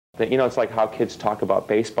It's like how kids talk about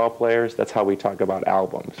baseball players. That's how we talk about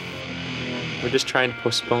albums. We're just trying to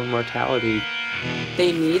postpone mortality.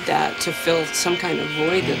 They need that to fill some kind of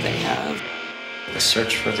void that they have. The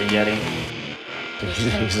search for the Yeti.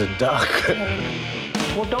 He's a duck.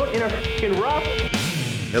 Well, don't interrupt.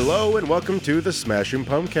 Hello and welcome to the Smashing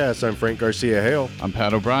Pumpcast. I'm Frank Garcia Hale. I'm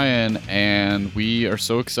Pat O'Brien, and we are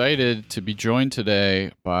so excited to be joined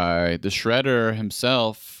today by the Shredder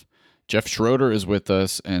himself. Jeff Schroeder is with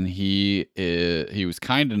us, and he was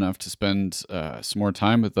kind enough to spend some more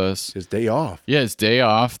time with us. His day off. Yeah, his day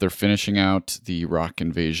off. They're finishing out the Rock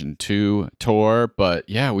Invasion 2 tour, but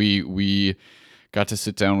yeah, we got to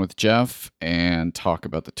sit down with Jeff and talk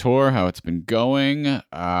about the tour, how it's been going,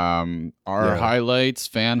 highlights,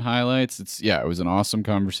 fan highlights. It was an awesome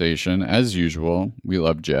conversation, as usual. We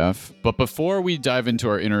love Jeff. But before we dive into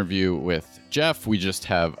our interview with Jeff, we just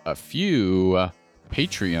have a few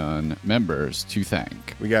Patreon members to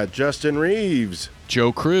thank. We got Justin Reeves,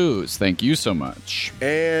 Joe Cruz, thank you so much,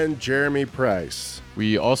 and Jeremy Price.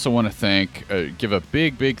 We also want to give a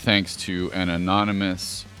big thanks to an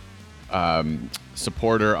anonymous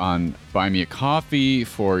supporter on Buy Me a Coffee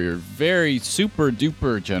for your very super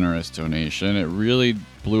duper generous donation. It really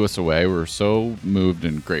blew us away. We're so moved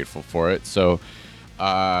and grateful for it. So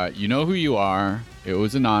you know who you are. It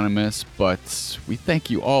was anonymous, but we thank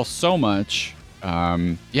you all so much.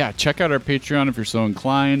 Check out our Patreon if you're so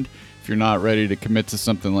inclined. If you're not ready to commit to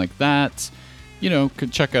something like that,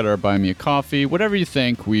 could check out our Buy Me a Coffee. Whatever you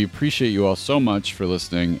think, we appreciate you all so much for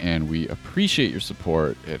listening, and we appreciate your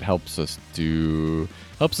support. It helps us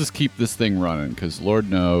keep this thing running, because Lord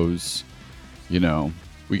knows, we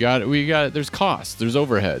got there's costs, there's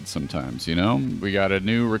overhead sometimes, we got a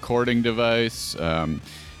new recording device.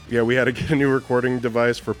 We had to get a new recording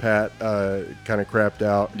device for Pat. Kind of crapped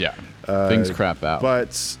out. Yeah, things crap out.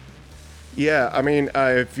 But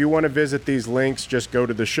if you want to visit these links, just go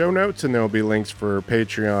to the show notes, and there'll be links for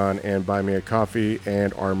Patreon and Buy Me a Coffee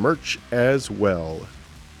and our merch as well.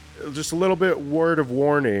 Just a little bit word of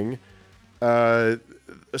warning.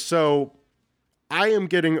 So I am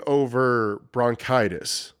getting over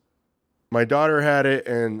bronchitis. My daughter had it,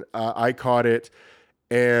 and I caught it,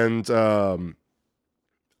 and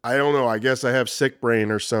I don't know. I guess I have sick brain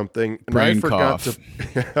or something. And brain cough.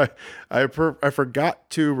 I forgot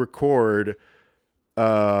to record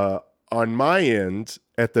on my end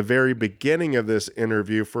at the very beginning of this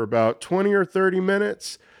interview for about 20 or 30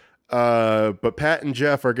 minutes. But Pat and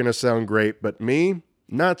Jeff are going to sound great, but me,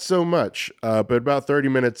 not so much. But about 30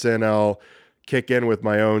 minutes in, I'll kick in with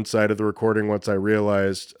my own side of the recording once I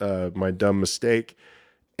realized my dumb mistake.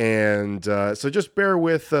 And so just bear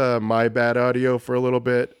with my bad audio for a little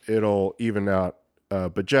bit. It'll even out.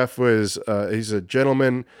 But Jeff he's a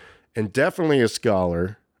gentleman and definitely a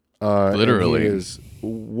scholar. Literally. He is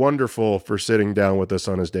wonderful for sitting down with us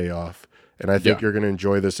on his day off. And I think you're going to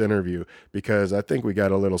enjoy this interview, because I think we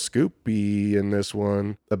got a little scoopy in this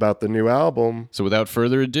one about the new album. So without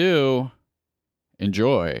further ado,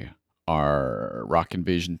 enjoy our Rock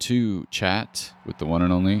Invasion 2 chat with the one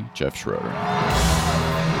and only Jeff Schroeder.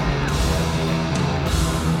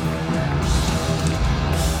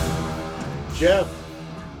 Jeff,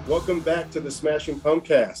 welcome back to the Smashing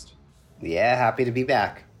Pumpcast. Yeah, happy to be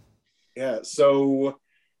back. Yeah, so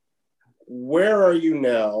where are you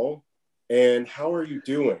now, and how are you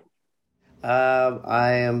doing?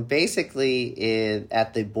 I am basically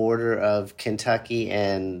at the border of Kentucky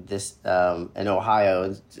and and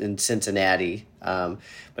Ohio, in Cincinnati. But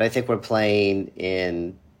I think we're playing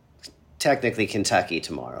in technically Kentucky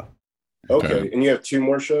tomorrow. Okay, and you have two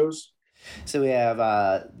more shows? So we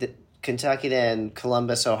have Kentucky, then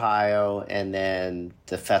Columbus, Ohio, and then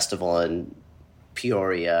the festival in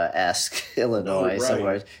Peoria-esque, Illinois,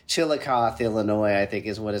 somewhere. Chillicothe, Illinois, I think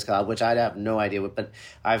is what it's called, which I have no idea what, but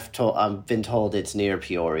I've been told it's near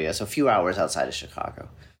Peoria, so a few hours outside of Chicago.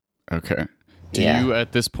 Okay. Do you,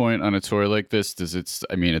 at this point on a tour like this, do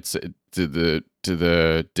the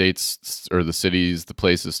dates or the cities, the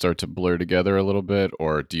places start to blur together a little bit,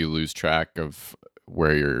 or do you lose track of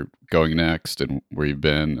where you're going next and where you've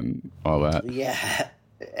been and all that? Yeah,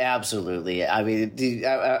 absolutely. I mean,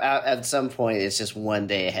 at some point, it's just one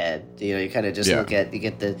day ahead. You kind of just look at, you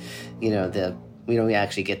get we don't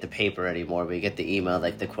actually get the paper anymore, but you get the email,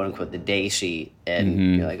 like the quote unquote, the day sheet.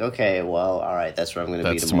 And you're like, okay, well, all right, that's where I'm going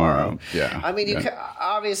to be tomorrow. Yeah. I mean,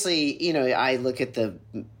 obviously, I look at the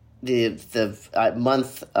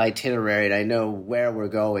month itinerary and I know where we're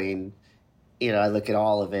going. I look at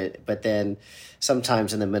all of it, but then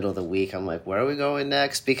sometimes in the middle of the week, I'm like, where are we going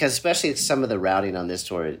next? Because especially some of the routing on this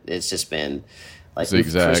tour, it's just been like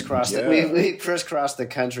zigzag. we crisscrossed the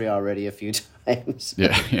country already a few times.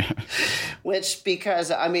 Yeah. Which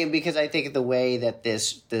because I think the way that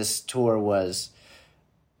this tour was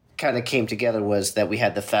kind of came together was that we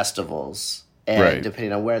had the festivals, and Right.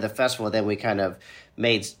 depending on where the festival, then we kind of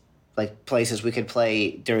made like places we could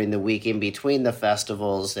play during the week in between the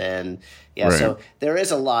festivals, and Right. so there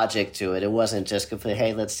is a logic to it. It wasn't just complete,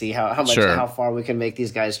 hey, let's see how much Sure. how far we can make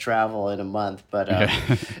these guys travel in a month, but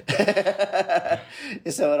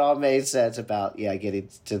so it all made sense about getting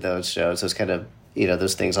to those shows, those kind of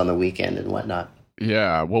those things on the weekend and whatnot.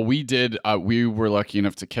 Yeah, well, we did. We were lucky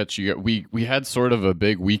enough to catch you. We had sort of a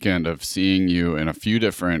big weekend of seeing you in a few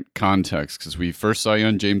different contexts because we first saw you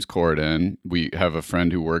on James Corden. We have a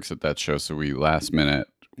friend who works at that show, so we last minute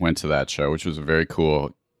went to that show, which was a very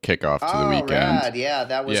cool kickoff to the weekend. Rad. Yeah,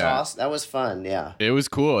 that was awesome. That was fun. Yeah, it was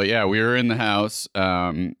cool. Yeah, we were in the house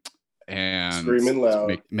and Screaming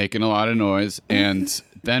loud, making a lot of noise, and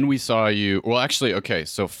then we saw you. Well, actually, okay,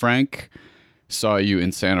 so Frank saw you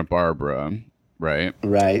in Santa Barbara. Right.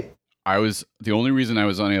 The only reason I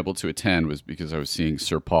was unable to attend was because I was seeing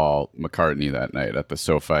Sir Paul McCartney that night at the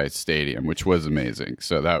SoFi Stadium, which was amazing.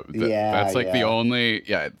 So that's like the only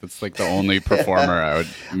performer I would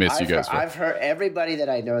miss you guys for. I've heard everybody that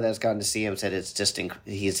I know that's gone to see him said it's just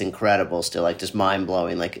he's incredible still, like just mind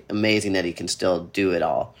blowing, like amazing that he can still do it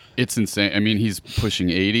all. It's insane. I mean, he's pushing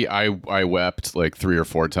 80. I wept like 3 or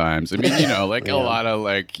 4 times. I mean, like a lot of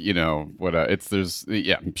like,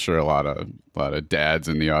 I'm sure a lot of dads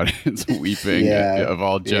in the audience weeping of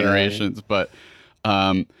all generations. But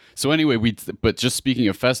so anyway, but just speaking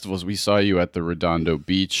of festivals, we saw you at the Redondo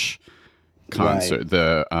Beach concert,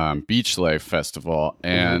 the Beach Life Festival,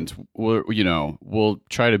 and we'll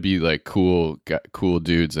try to be like cool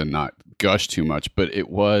dudes and not gush too much, but it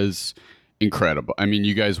was incredible. I mean,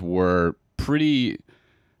 you guys were pretty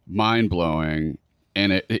mind-blowing,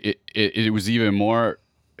 and it was even more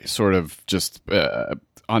sort of just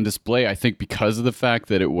on display, I think, because of the fact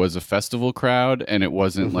that it was a festival crowd and it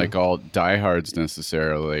wasn't like all diehards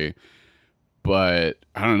necessarily. But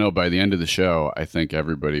I don't know, by the end of the show, I think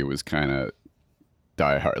everybody was kind of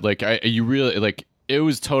diehard. Like you really, like, it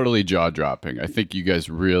was totally jaw-dropping. I think you guys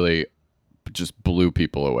really just blew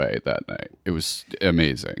people away that night. It was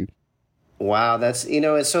amazing. Wow, that's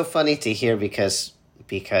it's so funny to hear because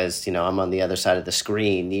I'm on the other side of the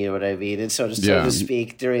screen, you know what I mean, and so to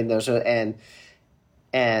speak during those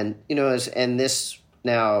and this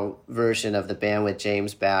now version of the band with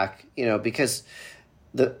James back, because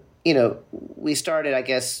we started, I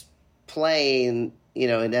guess, playing,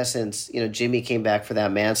 in essence, Jimmy came back for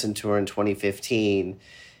that Manson tour in 2015,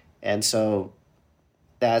 and so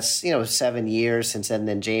that's 7 years since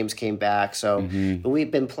then James came back. So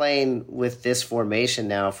we've been playing with this formation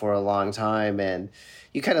now for a long time, and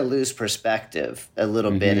you kind of lose perspective a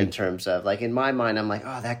little bit in terms of, like, in my mind, I'm like,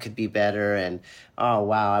 oh, that could be better, and oh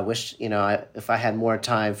wow, I wish if I had more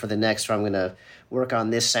time for the next tour, I'm gonna work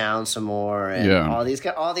on this sound some more, and all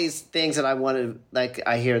these things that I wanted, like,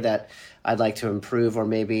 I hear that I'd like to improve, or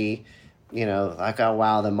maybe like, oh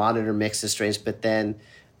wow, the monitor mix is strange, but then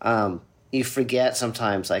you forget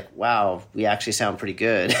sometimes, like, wow, we actually sound pretty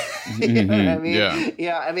good. You know what I mean?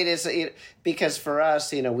 Yeah. I mean, it's because for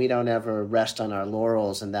us, we don't ever rest on our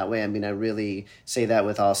laurels in that way. I mean, I really say that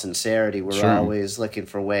with all sincerity. We're always looking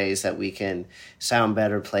for ways that we can sound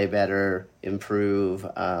better, play better, improve.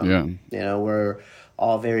 We're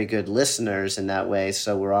all very good listeners in that way.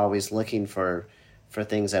 So we're always looking for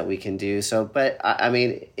things that we can do. So, but I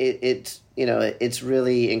mean, it's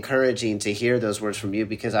really encouraging to hear those words from you,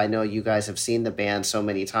 because I know you guys have seen the band so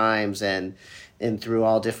many times and through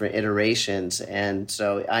all different iterations. And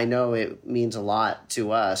so I know it means a lot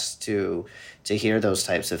to us to hear those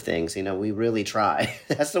types of things. We really try.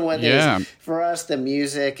 That's the one thing for us, the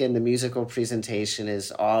music and the musical presentation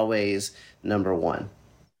is always number one.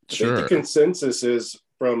 Sure. I think the consensus is,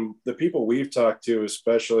 from the people we've talked to,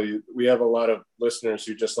 especially, we have a lot of listeners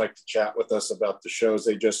who just like to chat with us about the shows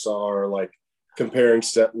they just saw, or like comparing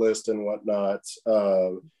set list and whatnot.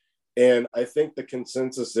 And I think the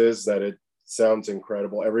consensus is that it sounds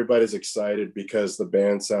incredible. Everybody's excited because the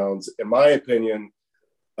band sounds, in my opinion,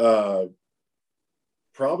 probably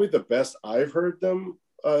the best I've heard them,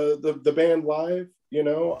 the band live,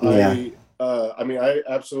 I mean, I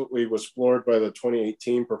absolutely was floored by the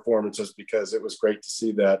 2018 performances, because it was great to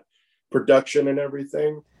see that production and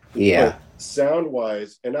everything. Yeah. But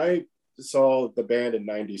sound-wise, and I saw the band in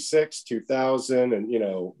 96, 2000,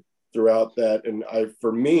 and, throughout that. And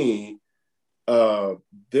for me,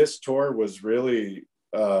 this tour was really,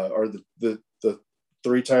 or the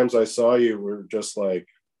 3 times I saw you were just like,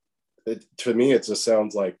 to me, it just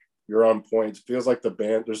sounds like you're on point. It feels like the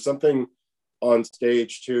band, there's something on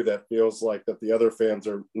stage too that feels like that the other fans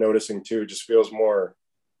are noticing too. Just feels more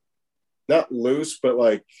not loose, but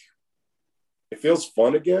like it feels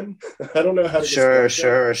fun again. I don't know how to Sure.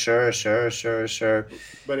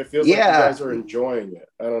 but it feels like you guys are enjoying it.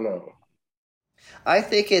 I don't know. I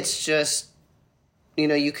think it's just,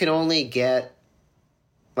 you can only get,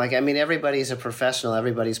 like, I mean, everybody's a professional.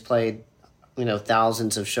 Everybody's played,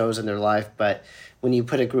 thousands of shows in their life. But when you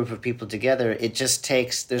put a group of people together, it just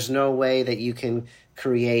takes, there's no way that you can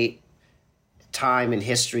create time and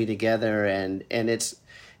history together. And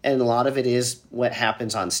a lot of it is what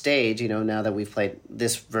happens on stage, now that we've played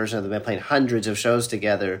this version of the band, playing hundreds of shows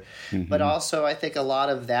together. Mm-hmm. But also I think a lot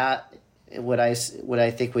of that, what I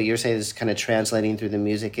think what you're saying is kind of translating through the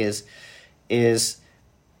music is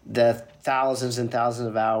the thousands and thousands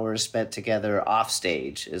of hours spent together off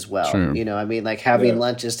stage as well. True. I mean, like having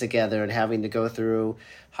lunches together and having to go through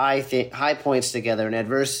high points together and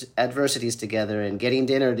adversities together and getting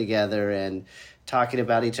dinner together and talking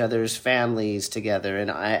about each other's families together. And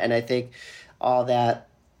I think all that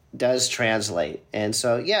does translate. And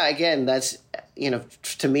so, again, that's,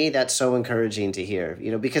 to me, that's so encouraging to hear,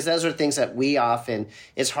 because those are things that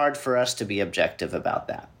it's hard for us to be objective about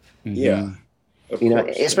that. Mm-hmm. Yeah.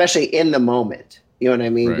 Especially in the moment, you know what I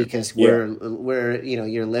mean? Right. Because we're I'm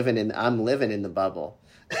living in the bubble.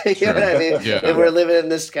 You know what I mean? Yeah. And we're living in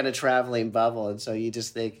this kind of traveling bubble. And so you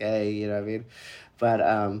just think, hey, you know what I mean? But,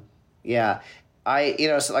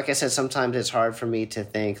 so like I said, sometimes it's hard for me to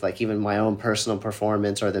think like even my own personal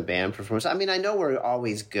performance or the band performance. I mean, I know we're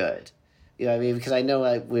always good, you know what I mean? Because I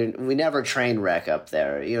know we never train wreck up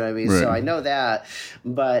there, you know what I mean? Right. So I know that,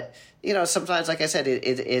 but sometimes, like I said,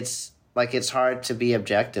 it's like, it's hard to be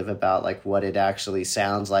objective about like what it actually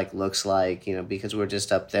sounds like, looks like, because we're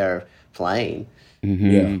just up there playing.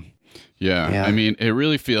 Mm-hmm. Yeah. I mean, it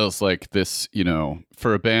really feels like this,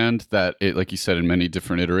 for a band that, like you said, in many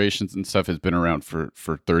different iterations and stuff, has been around for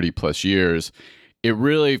 30 plus years. It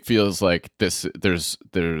really feels like this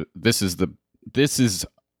is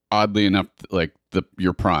oddly enough like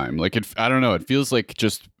your prime. Like I don't know. It feels like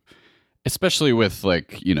just, especially with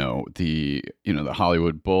like the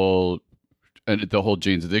Hollywood Bowl and the whole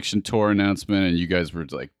Jane's Addiction tour announcement, and you guys were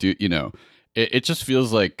like, it just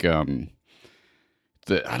feels like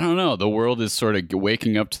I don't know. The world is sort of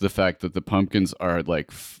waking up to the fact that the Pumpkins are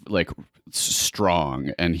like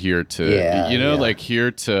strong and here to, like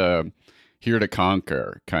here to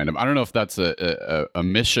conquer. Kind of. I don't know if that's a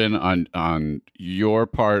mission on your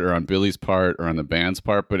part or on Billy's part or on the band's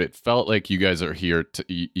part, but it felt like you guys are here to.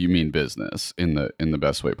 You mean business in the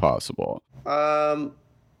best way possible.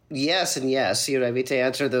 Yes and yes. You know what I mean? To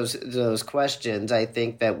answer those questions, I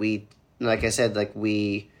think that we, like I said, like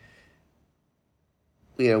we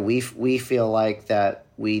feel like that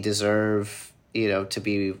we deserve, to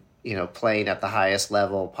be, playing at the highest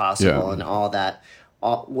level possible and all that,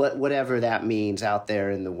 whatever that means out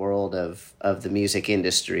there in the world of the music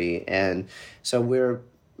industry. And so we're,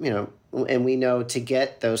 and we know to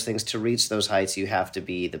get those things, to reach those heights, you have to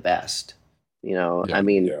be the best, I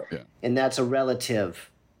mean, and that's a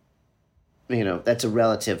relative, that's a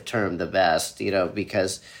relative term, the best,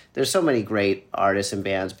 because there's so many great artists and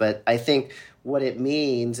bands, but I think what it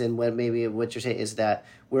means and what you're saying is that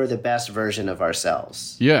we're the best version of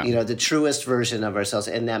ourselves. Yeah. The truest version of ourselves.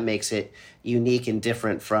 And that makes it unique and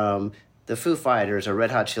different from the Foo Fighters or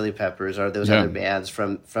Red Hot Chili Peppers or those other bands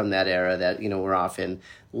from that era that, we're often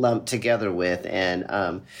lumped together with,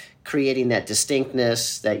 and creating that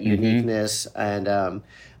distinctness, that uniqueness. And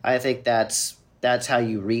I think that's how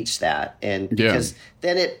you reach that. And because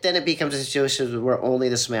then it becomes a situation where only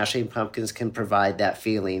the Smashing Pumpkins can provide that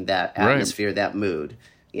feeling, that atmosphere, that mood.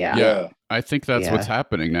 Yeah. I think that's what's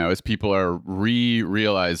happening now is people are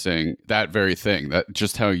realizing that very thing, that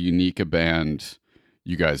just how unique a band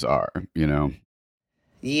you guys are,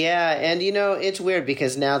 Yeah. And, it's weird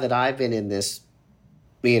because now that I've been in this,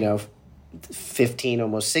 15,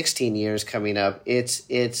 almost 16 years coming up,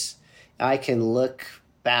 I can look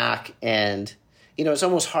back and, it's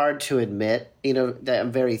almost hard to admit, that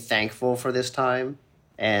I'm very thankful for this time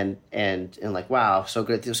and like, wow, so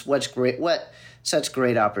good. Such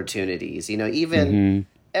great opportunities, even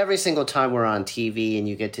every single time we're on TV and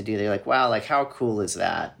you get to do, they're like, wow, like how cool is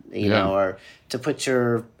that? Or to put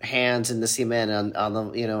your hands in the cement on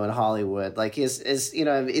the, in Hollywood, like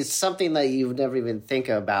it's something that you would never even think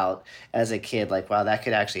about as a kid. Like, wow, that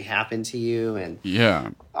could actually happen to you. And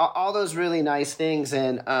all those really nice things.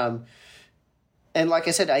 And like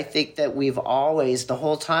I said, I think that we've always, the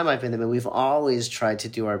whole time I've been there, we've always tried to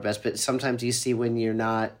do our best. But sometimes you see when you're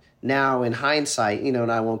not, now in hindsight,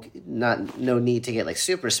 and I no need to get like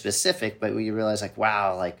super specific, but when you realize like,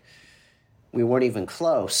 wow, like we weren't even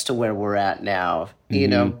close to where we're at now, you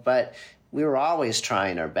know, but we were always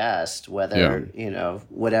trying our best, whether, you know,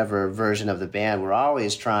 whatever version of the band, we're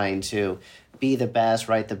always trying to be the best,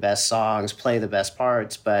 write the best songs, play the best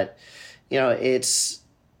parts. But, you know, it's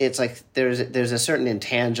like there's a certain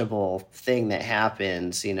intangible thing that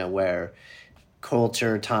happens, you know, where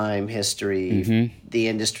culture, time, history, the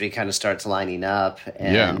industry kind of starts lining up.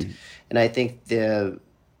 And I think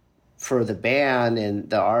for the band and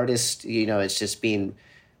the artist, you know, it's just being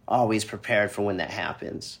always prepared for when that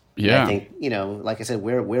happens. Yeah. And I think, you know, like I said,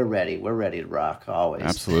 we're ready. We're ready to rock always.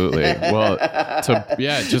 Absolutely. Well,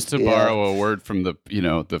 just to borrow a word from the, you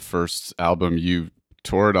know, the first album you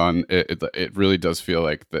toured on, it really does feel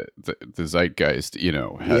like the zeitgeist, you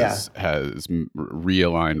know, has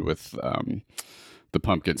realigned with the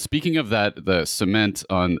Pumpkins. Speaking of that, the cement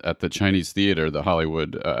at the Chinese Theater, the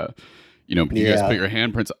Hollywood, you know, you guys put your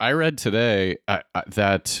handprints. I read today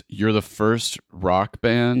that you're the first rock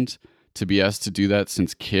band to be asked to do that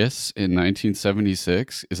since Kiss in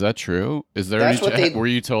 1976. Is that true? Is there were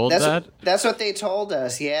you told that? That's what they told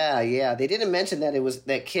us. Yeah. They didn't mention that it was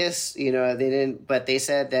that Kiss, you know, they didn't, but they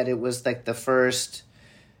said that it was like the first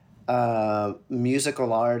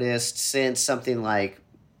musical artist since something like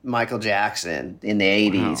Michael Jackson in the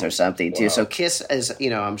 80s or something too. So Kiss, is, you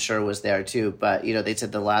know, I'm sure was there too, but you know, they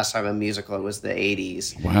said the last time a musical was the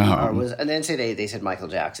 80s. Wow. And then today they said Michael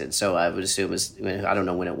Jackson. So I would assume I don't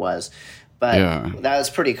know when it was, but that was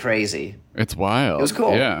pretty crazy. It's wild. It was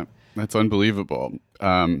cool. Yeah. That's unbelievable.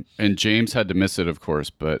 And James had to miss it, of course,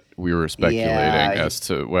 but we were speculating as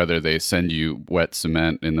to whether they send you wet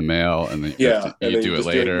cement in the mail and then you do it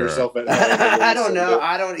later. I don't know.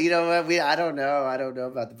 I don't know. I don't know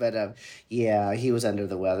about but he was under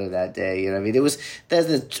the weather that day. You know what I mean? It was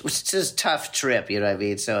just a tough trip. You know what I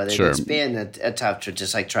mean? So it's been a tough trip,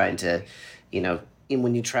 just like trying to, you know,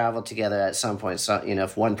 when you travel together at some point, so, you know,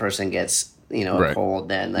 if one person gets, you know, a cold,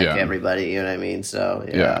 then like everybody, you know what I mean? So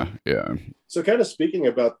yeah. So kind of speaking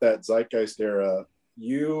about that zeitgeist era,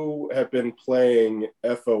 you have been playing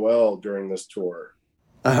FOL during this tour.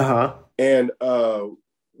 And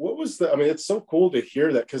what was it's so cool to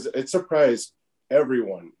hear that, because it surprised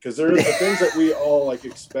everyone, because there are the things that we all like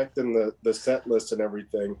expect in the set list and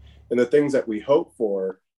everything, and the things that we hope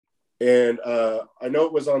for. And I know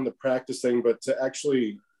it was on the practice thing, but to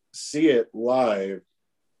actually see it live,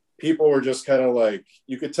 people were just kind of like,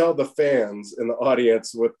 you could tell the fans in the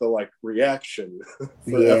audience with the like reaction for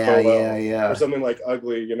FOL or something like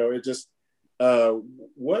Ugly, you know, it just,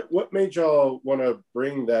 what made y'all want to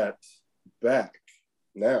bring that back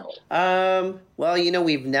now? Well, you know,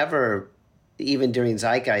 we've never, even during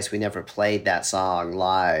Zeitgeist, we never played that song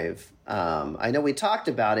live. I know we talked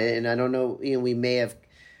about it, and I don't know, you know, we may have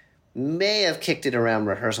kicked it around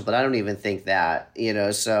rehearsal, but I don't even think that, you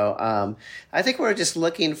know. So I think we're just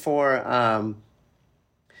looking for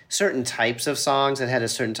certain types of songs that had a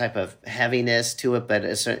certain type of heaviness to it, but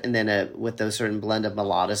with a certain blend of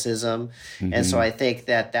melodicism. And so I think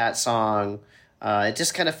that song, it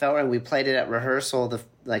just kind of felt right. We played it at rehearsal,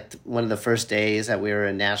 one of the first days that we were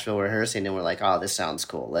in Nashville rehearsing, and we're like, oh, this sounds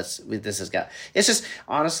cool. It's just,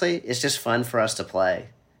 honestly, it's just fun for us to play.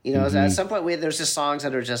 You know, at some point there's just songs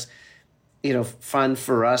that are just, you know, fun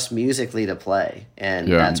for us musically to play.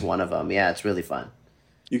 And that's one of them. Yeah, it's really fun.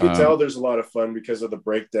 You can tell there's a lot of fun because of the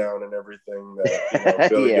breakdown and everything that, you know,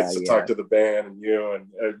 Billy gets to talk to the band, and you and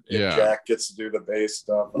Jack gets to do the bass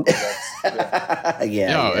stuff. It's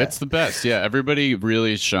the best. Yeah, everybody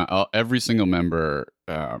really every single member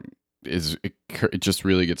it just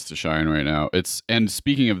really gets to shine right now. And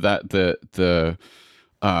speaking of that, the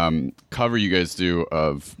cover you guys do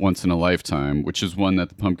of Once in a Lifetime, which is one that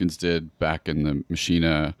the Pumpkins did back in the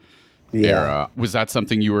Machina era. Was that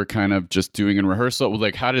something you were kind of just doing in rehearsal?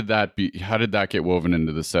 Like, how did that get woven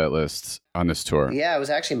into the set list on this tour? Yeah, it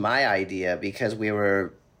was actually my idea, because we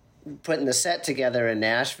were putting the set together in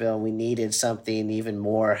Nashville. We needed something even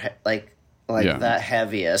more like that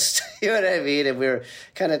heaviest. You know what I mean? And we were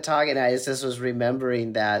kind of talking. I just was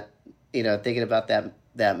remembering that, you know, thinking about that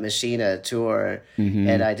Machina tour,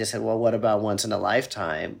 and I just said, well, what about Once in a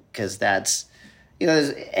Lifetime? Because that's, you know,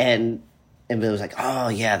 and it was like, oh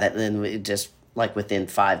yeah, that. Then we just like within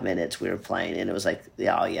 5 minutes we were playing, and it was like,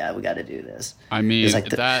 oh yeah, we got to do this. I mean,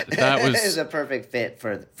 that was it was a perfect fit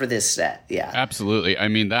for this set. Yeah, absolutely. I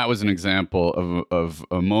mean, that was an example of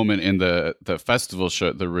a moment in the festival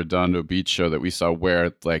show, the Redondo Beach show that we saw,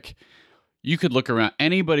 where like you could look around,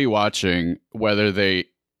 anybody watching, whether they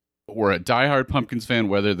were a diehard Pumpkins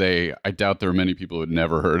fan, I doubt there were many people who had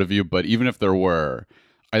never heard of you, but even if there were,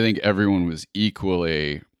 I think everyone was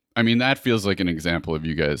equally, I mean, that feels like an example of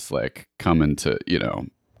you guys like coming to, you know,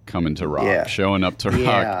 coming to rock, Yeah. showing up to rock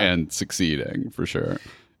Yeah. and succeeding for sure.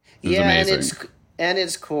 It was Yeah, amazing. and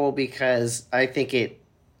it's cool because I think it,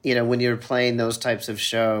 you know, when you're playing those types of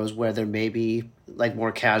shows where there may be like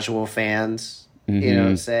more casual fans, you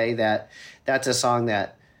know, say that that's a song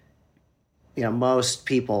that, you know, most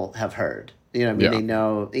people have heard. You know, what I mean, Yeah. they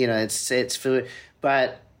know, you know, it's food,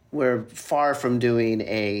 but we're far from doing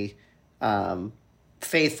a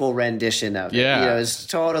faithful rendition of it. Yeah. You know, it's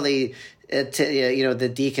totally, you know, the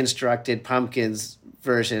deconstructed Pumpkins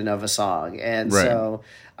version of a song, and Right. so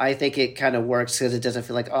I think it kind of works because it doesn't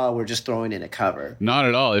feel like, oh, we're just throwing in a cover. Not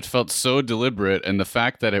at all. It felt so deliberate, and the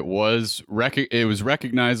fact that it was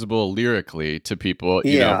recognizable lyrically to people,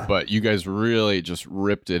 you know, Yeah. but you guys really just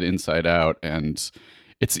ripped it inside out, and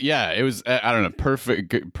it was I don't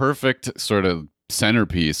know, perfect sort of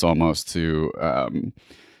centerpiece almost to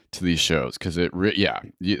these shows because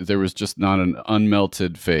there was just not an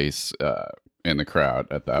unmelted face in the crowd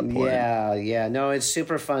at that point. Yeah, no, it's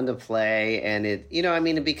super fun to play, and it, you know, I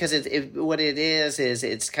mean, because what it is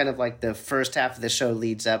it's kind of like the first half of the show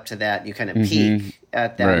leads up to that. You kind of peak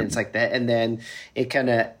at that, Right. and it's like that, and then it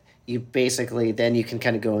kind of you basically then you can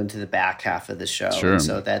kind of go into the back half of the show. Sure. And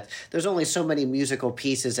so that there's only so many musical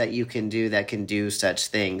pieces that you can do that can do such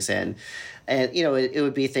things, and you know, it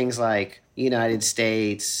would be things like United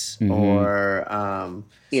States or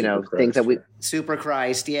you know, Super things that Christ. Super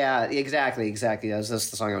Christ, yeah, exactly. That was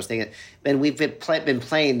just the song I was thinking. And we've been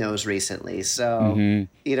playing those recently, so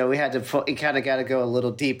you know, we had to you kind of got to go a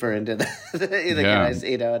little deeper into the guys,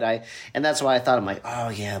 you know, and that's why I thought, I'm like, oh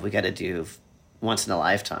yeah, we got to do Once in a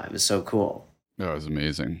Lifetime. It's so cool. That was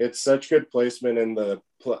amazing. It's such good placement in the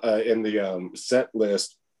set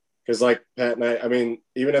list because, like Pat and I mean,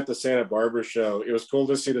 even at the Santa Barbara show, it was cool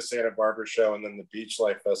to see the Santa Barbara show and then the Beach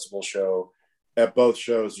Life Festival show. At both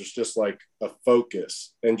shows, there's just like a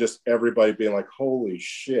focus and just everybody being like, "Holy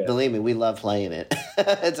shit!" Believe me, we love playing it.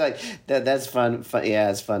 It's like that's fun. Yeah,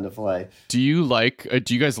 it's fun to play. Do you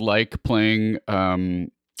guys like playing?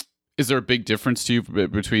 Is there a big difference to you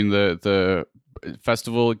between the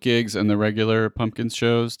festival gigs and the regular Pumpkins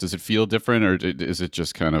shows? Does it feel different, or is it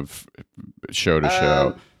just kind of show to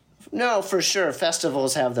show? No, for sure.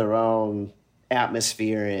 Festivals have their own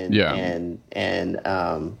atmosphere and Yeah. and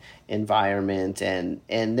environment, and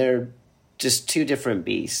they're just two different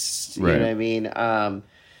beasts. You Right. know what I mean?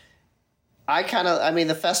 I mean,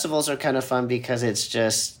 the festivals are kind of fun because it's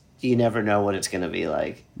just you never know what it's going to be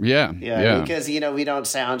like. Yeah. Because, you know, we don't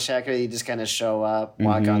sound check, or you just kind of show up,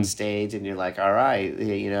 walk on stage, and you're like, all right,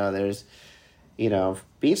 you know, there's, you know,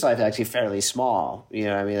 Beach Life is actually fairly small, you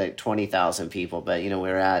know, I mean, like 20,000 people, but, you know,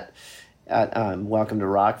 we're at Welcome to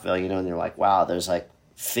Rockville, you know, and you're like, wow, there's like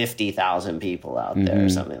 50,000 people out there or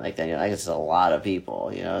something like that. You're like, it's a lot of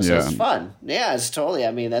people, you know, so it's fun. Yeah, it's totally,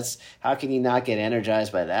 I mean, that's, how can you not get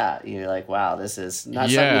energized by that? You're like, wow, this is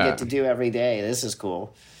not something you get to do every day. This is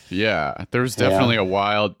cool. Yeah, there was definitely a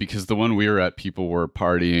wild, because the one we were at, people were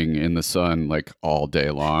partying in the sun like all day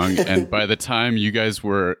long. And by the time you guys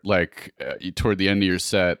were like toward the end of your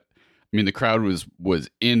set, I mean, the crowd was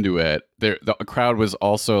into it. The crowd was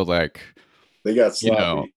also like, They got sloppy. you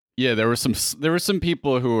know, yeah, there were some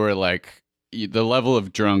people who were like the level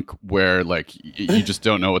of drunk where like you just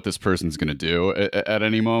don't know what this person's gonna do at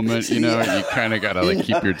any moment. You know, you kind of gotta like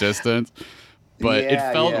keep your distance. But it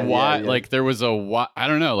felt like there was I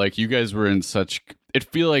don't know, like you guys were in such. It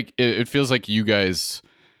feels like you guys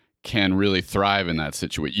can really thrive in that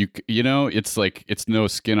situation. You know, it's like it's no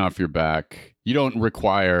skin off your back. You don't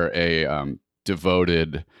require a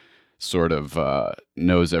devoted sort of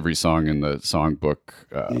knows every song in the songbook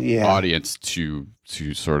audience to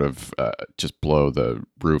sort of just blow the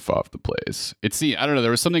roof off the place. I don't know, there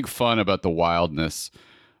was something fun about the wildness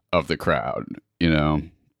of the crowd, you know,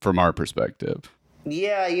 from our perspective.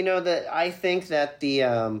 Yeah, you know, I think that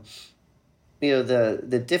the you know,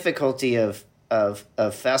 the difficulty of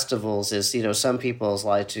festivals is, you know, some people's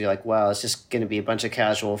like to like, wow, it's just going to be a bunch of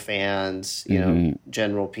casual fans, you know,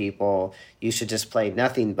 general people. You should just play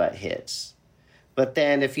nothing but hits. But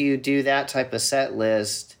then if you do that type of set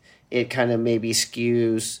list, it kind of maybe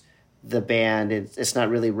skews the band. It's not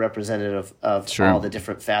really representative of all the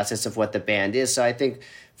different facets of what the band is. So I think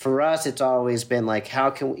for us, it's always been like, how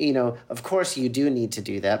can we, you know, of course you do need to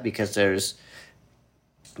do that because there's,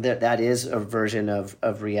 that is a version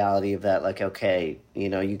of reality of that, like, okay, you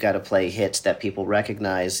know, you got to play hits that people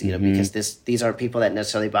recognize, you know, because these aren't people that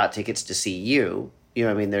necessarily bought tickets to see you. You know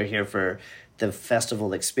what I mean? They're here for the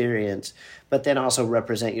festival experience, but then also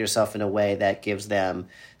represent yourself in a way that gives them,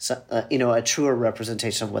 you know, a truer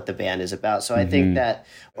representation of what the band is about. So I think that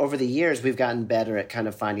over the years, we've gotten better at kind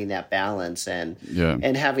of finding that balance and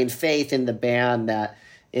having faith in the band that,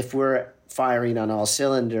 if we're firing on all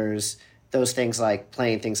cylinders, those things like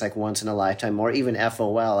playing things like Once in a Lifetime or even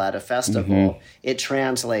FOL at a festival, it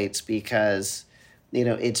translates because,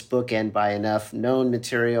 it's bookend by enough known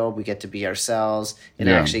material. We get to be ourselves. And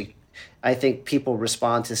actually, I think people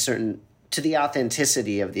respond to the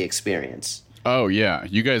authenticity of the experience. Oh yeah,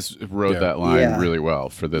 you guys wrote that line really well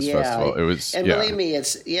for this festival. It was, and believe me,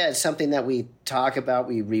 it's something that we talk about,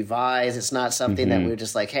 we revise. It's not something that we're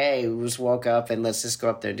just like, hey, we just woke up and let's just go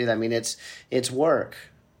up there and do that. I mean, it's work.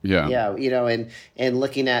 Yeah, and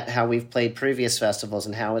looking at how we've played previous festivals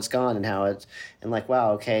and how it's gone and like,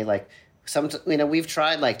 wow, okay, like we've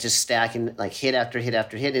tried like just stacking like hit after hit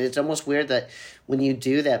after hit, and it's almost weird that when you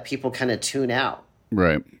do that, people kind of tune out.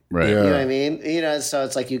 Right. Yeah. You know what I mean? So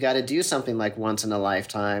it's like you got to do something like Once in a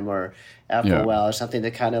Lifetime or FOL or something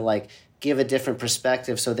to kind of like give a different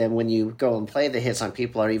perspective. So then when you go and play the hit song,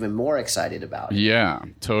 people are even more excited about it. Yeah,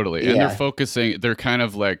 totally. And they're focusing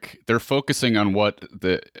on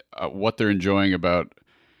what they're enjoying about.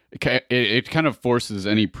 It kind of forces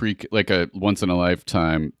any like a Once in a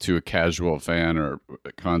Lifetime to a casual fan or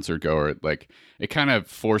a concert goer. Like it kind of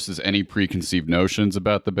forces any preconceived notions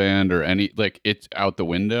about the band or any, like, it's out the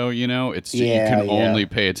window, It's you can only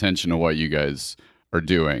pay attention to what you guys are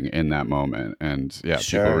doing in that moment. And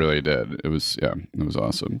people really did. It was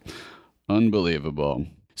awesome. Unbelievable.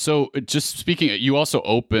 So just speaking, you also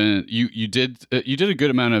you did a good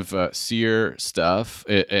amount of Sear stuff,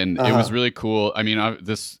 and it was really cool. I mean,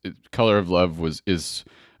 this Color of Love is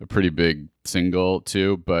a pretty big single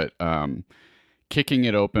too, but kicking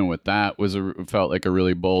it open with that felt like a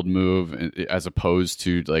really bold move, as opposed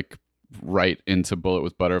to like right into Bullet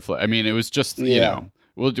with Butterfly. I mean, it was just we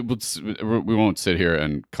won't sit here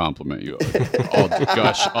and compliment you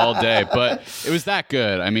all day, but it was that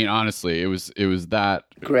good. I mean, honestly, it was that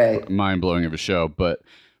great, mind-blowing of a show. But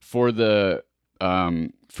for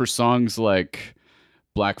for songs like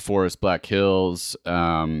Black Forest, Black Hills,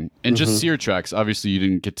 and just Sear tracks, obviously you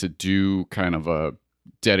didn't get to do kind of a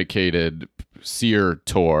dedicated Sear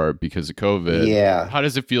tour because of COVID. Yeah. How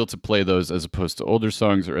does it feel to play those as opposed to older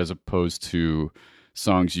songs, or as opposed to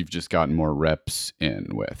songs you've just gotten more reps in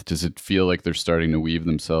with? Does it feel like they're starting to weave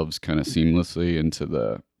themselves kind of seamlessly into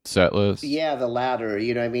the set list? Yeah, the latter.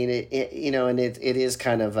 I mean, it is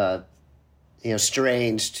kind of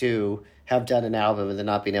strange to have done an album and then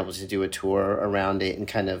not being able to do a tour around it, and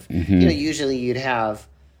kind of usually you'd have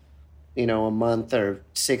a month or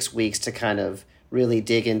 6 weeks to kind of really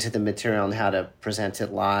dig into the material and how to present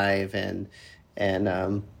it live, and and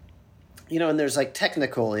there's like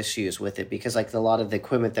technical issues with it, because like a lot of the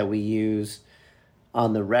equipment that we use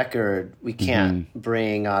on the record, we can't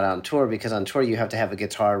bring out on tour, because on tour you have to have a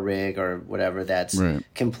guitar rig or whatever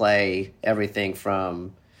can play everything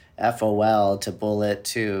from FOL to Bullet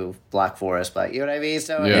to Black Forest, but you know what I mean?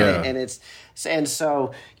 So and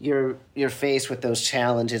so you're faced with those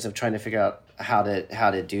challenges of trying to figure out how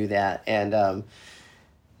to do that. And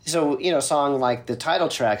so a song like the title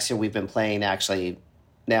tracks here we've been playing actually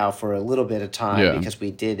now for a little bit of time, because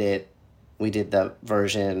we did the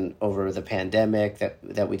version over the pandemic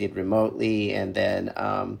that we did remotely, and then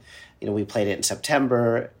we played it in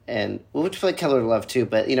September, and we played Color of Love too,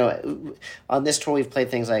 but on this tour we've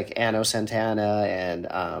played things like Anno Santana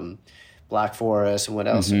and Black Forest, and what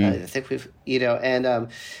else I think we've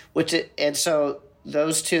and so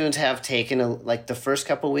those tunes have taken like the first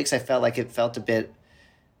couple of weeks I felt like it felt a bit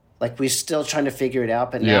like we're still trying to figure it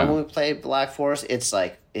out, but now when we play Black Forest, it's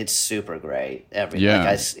like it's super great. Everything,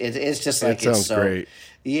 it's just like it sounds great.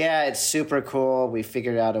 Yeah, it's super cool. We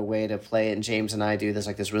figured out a way to play it, and James and I do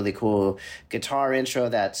this really cool guitar intro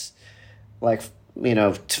that's like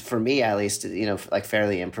for me at least like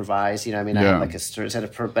fairly improvised. I mean, I have like a certain set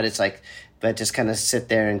of but it's like just kind of sit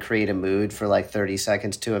there and create a mood for like 30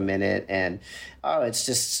 seconds to a minute, and it's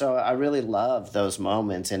just so I really love those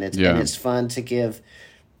moments, and it's fun to give.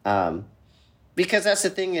 Because that's the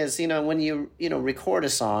thing is, when you record a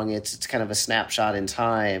song, it's kind of a snapshot in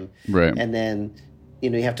time, right? And then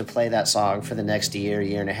you have to play that song for the next year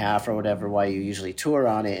and a half or whatever while you usually tour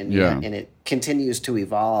on it, and and it continues to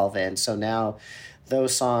evolve. And so now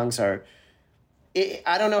those songs are.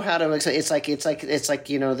 I don't know how to explain. It's like there's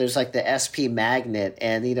like the SP magnet,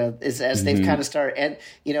 and as they've kind of started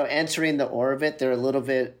entering the orbit, they're a little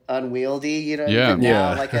bit unwieldy.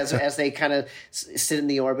 Now like as they kind of sit in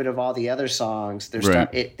the orbit of all the other songs,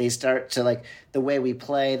 they start to like the way we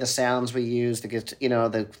play, the sounds we use,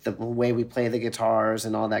 the way we play the guitars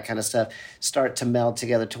and all that kind of stuff start to meld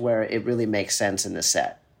together to where it really makes sense in the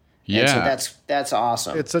set. Yeah, and so that's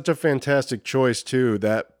awesome. It's such a fantastic choice too,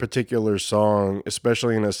 that particular song,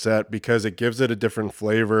 especially in a set, because it gives it a different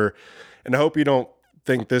flavor. And I hope you don't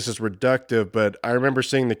think this is reductive, but I remember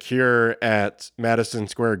seeing The Cure at Madison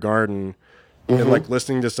Square Garden and like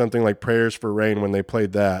listening to something like Prayers for Rain when they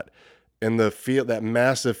played that. And that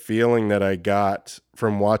massive feeling that I got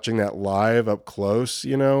from watching that live up close,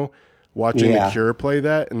 watching The Cure play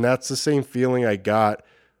that. And that's the same feeling I got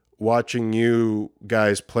watching you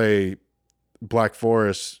guys play Black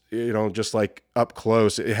Forest, just like up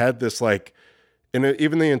close. It had this like, and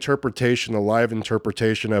even the interpretation, the live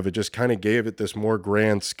interpretation of it just kind of gave it this more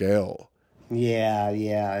grand scale.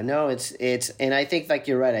 Yeah. No, it's, and I think like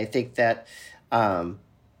you're right. I think that,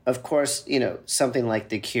 of course, something like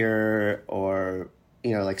The Cure or,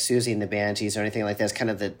 like Susie and the Banshees or anything like that's kind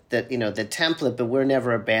of the template, but we're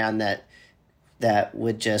never a band that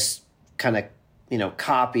would just kind of,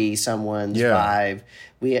 copy someone's vibe.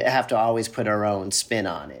 We have to always put our own spin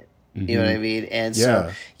on it. You know what I mean? And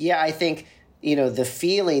so, I think, the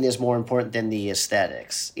feeling is more important than the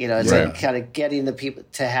aesthetics. It's like kind of getting the people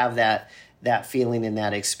to have that feeling and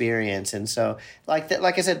that experience. And so like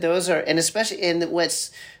I said, those are, and especially in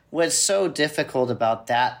what's so difficult about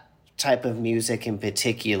that type of music in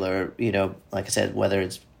particular, like I said, whether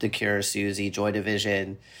it's The Cure, Susie, Joy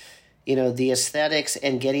Division, the aesthetics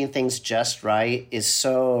and getting things just right is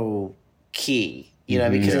so key,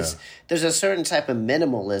 because there's a certain type of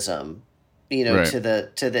minimalism, to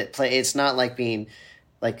the play. It's not like being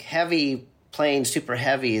like heavy. Playing super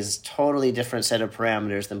heavy is a totally different set of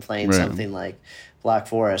parameters than playing something like Black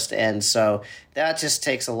Forest. And so that just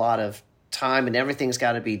takes a lot of time, and everything's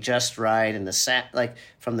got to be just right. And like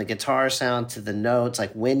from the guitar sound to the notes,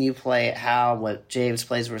 like when you play it, what James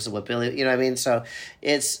plays versus what Billy, So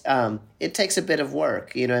it's, it takes a bit of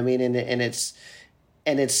work, And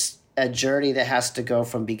it's a journey that has to go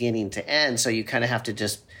from beginning to end. So you kind of have to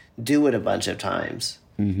just do it a bunch of times.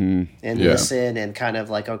 And listen and kind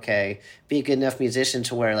of like, okay, be a good enough musician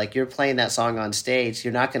to where like you're playing that song on stage.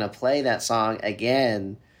 You're not going to play that song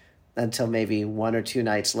again until maybe 1 or 2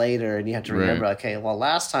 nights later. And you have to remember, okay, well,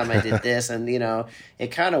 last time I did this and,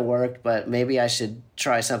 it kind of worked, but maybe I should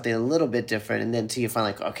try something a little bit different. And then till you find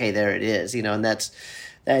like, okay, there it is, and that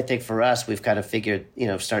I think for us, we've kind of figured,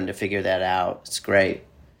 starting to figure that out. It's great.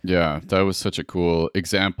 Yeah, that was such a cool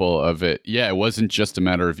example of it. Yeah, it wasn't just a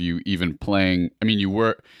matter of you even playing. I mean, you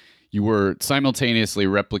were simultaneously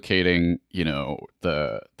replicating,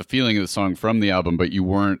 the feeling of the song from the album, but you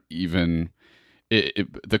weren't even.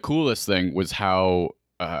 The coolest thing was how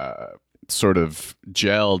sort of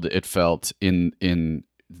gelled it felt in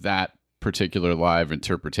that particular live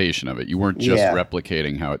interpretation of it. You weren't just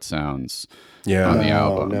replicating how it sounds on the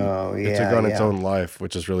album. No, it took on its own life,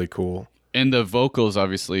 which is really cool. And the vocals,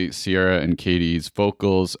 obviously, Sierra and Katie's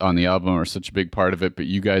vocals on the album are such a big part of it. But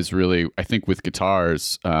you guys really, I think with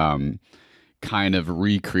guitars, kind of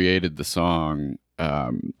recreated the song,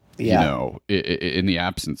 in the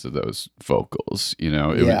absence of those vocals.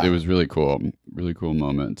 It was really cool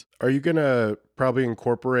moment. Are you going to probably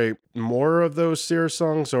incorporate more of those Sear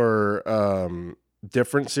songs or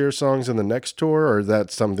different Sear songs in the next tour? Or is that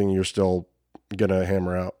something you're still going to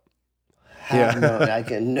hammer out? I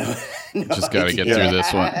can just got to get through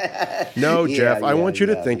this one. No, Jeff, I want you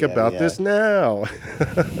to think about this now.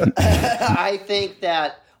 I think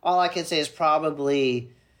that all I can say is probably,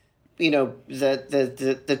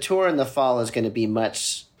 the tour in the fall is going to be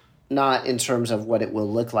much, not in terms of what it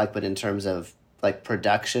will look like, but in terms of like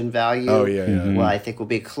production value. Oh yeah. Well, I think we'll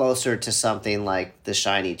be closer to something like the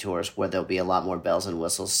Shiny tours where there'll be a lot more bells and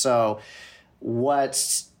whistles. So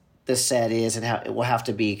what's the set is and how it will have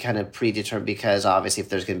to be kind of predetermined, because obviously if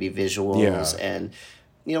there's going to be visuals and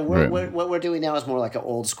what we're doing now is more like an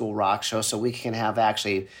old school rock show, so we can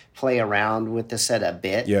actually play around with the set a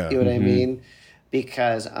bit. You know what I mean?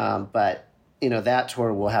 Because but that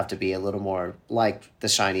tour will have to be a little more like the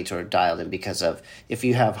Shiny tour, dialed in, because of if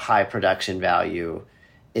you have high production value,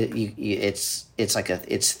 it's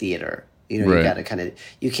theater. You got to kind of,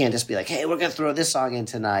 you can't just be like, hey, we're going to throw this song in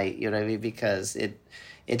tonight. You know what I mean? Because it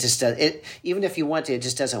just does it. Even if you want to, it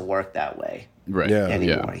just doesn't work that way.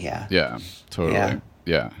 Anymore. Yeah. Totally.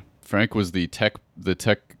 Yeah. Frank was the tech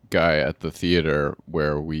guy at the theater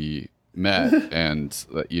where we met, and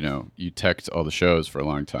you teched all the shows for a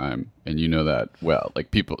long time, and that well.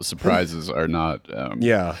 Like surprises are not.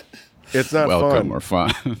 It's not welcome fun. or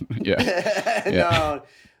fun. No.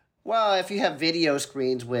 Well, if you have video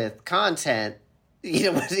screens with content,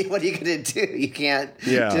 what are you going to do? You can't.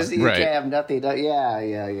 Can't have nothing.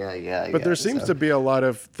 But there seems to be a lot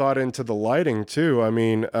of thought into the lighting too. I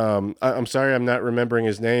mean, I'm sorry, I'm not remembering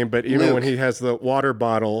his name, but even Luke. when he has the water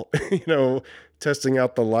bottle, testing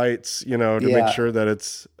out the lights, to make sure that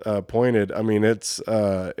it's pointed. I mean, it's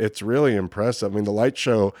really impressive. I mean, the light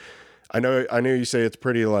show. I know you say it's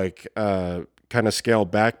pretty like kind of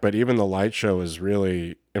scaled back, but even the light show is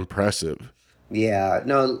really impressive. Yeah,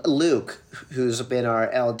 no, Luke, who's been our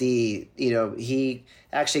LD, he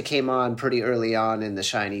actually came on pretty early on in the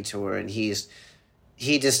Shiny tour, and he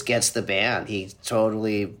just gets the band. He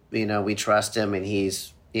totally, we trust him, and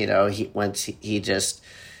he's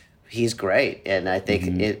great. And I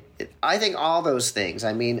think I think all those things.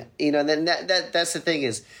 I mean, then that's the thing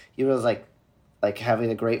is, like having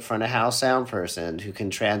a great front of house sound person who can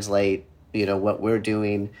translate, what we're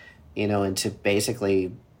doing, into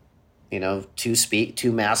basically,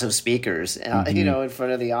 two massive speakers, in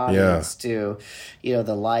front of the audience, to,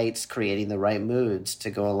 the lights, creating the right moods to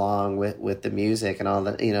go along with the music and all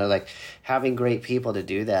that, like having great people to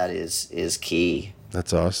do that is key.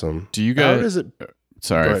 That's awesome. Do you guys? How does it?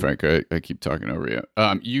 Sorry, Frank. I keep talking over you.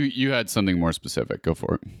 You had something more specific. Go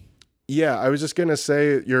for it. Yeah, I was just gonna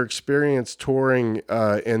say your experience touring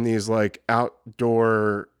in these like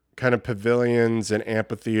outdoor kind of pavilions and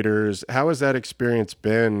amphitheaters. How has that experience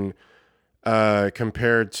been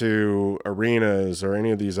compared to arenas or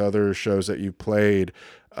any of these other shows that you played?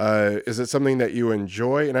 Is it something that you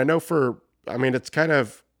enjoy? And I know it's kind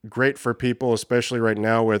of great for people, especially right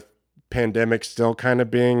now with pandemic still kind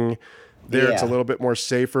of being there. Yeah. It's a little bit more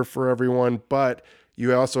safer for everyone, but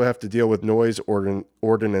you also have to deal with noise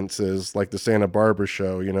ordinances like the Santa Barbara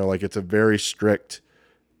show, like it's a very strict,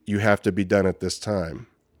 you have to be done at this time.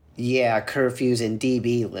 Yeah, curfews and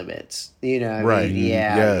dB limits. Right. I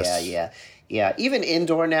mean? Yeah. Even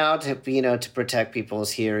indoor now to protect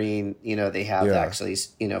people's hearing, they have actually,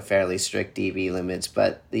 fairly strict dB limits,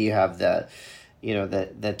 but you have the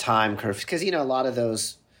time curfews, because a lot of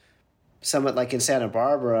those, somewhat like in Santa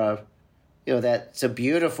Barbara, that's a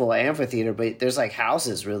beautiful amphitheater, but there's like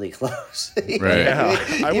houses really close. Right. Yeah.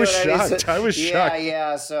 I was shocked. I was shocked.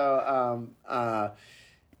 Yeah. So,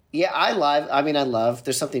 I love,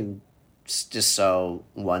 there's something just so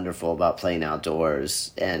wonderful about playing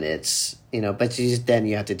outdoors, and it's, but then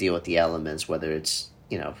you have to deal with the elements, whether it's,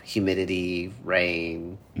 humidity,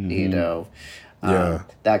 rain, that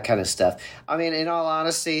kind of stuff. I mean, in all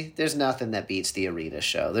honesty, there's nothing that beats the arena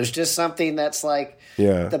show. There's just something that's like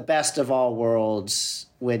the best of all worlds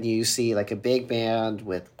when you see like a big band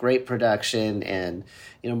with great production, and,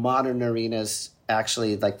 modern arenas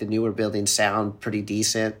actually, like the newer buildings sound pretty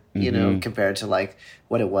decent, compared to like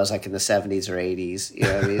what it was like in the 70s or 80s, you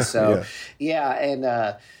know what I mean? So,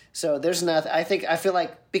 so there's nothing, I feel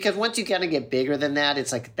like, because once you kind of get bigger than that,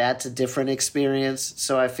 it's like, that's a different experience.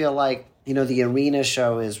 So I feel like, the arena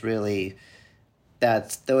show is really,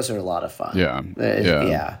 those are a lot of fun. Yeah.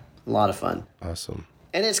 A lot of fun. Awesome.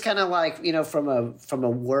 And it's kind of like, from a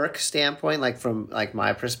work standpoint, like from like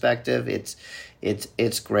my perspective,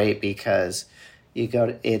 it's great because you go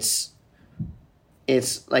to, it's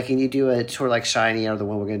like, and you do a tour like Shiny or the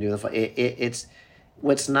one we're going to do. It's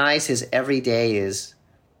what's nice is every day is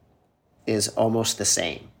almost the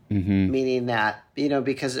same, meaning that,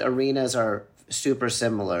 because arenas are super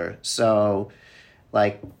similar. So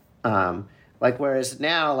like whereas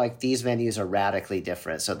now, like these venues are radically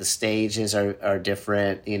different. So the stages are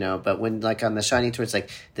different, but when like on the Shiny tour, it's like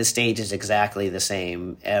the stage is exactly the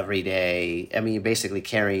same every day. I mean, you're basically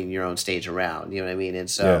carrying your own stage around, you know what I mean? And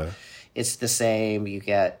so it's the same. You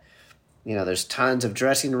get, there's tons of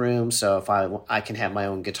dressing rooms. So if I can have my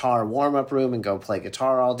own guitar warm-up room and go play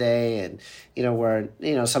guitar all day. And, where,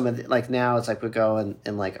 some of the, like now it's like we go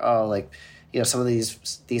and like, oh, like, some of these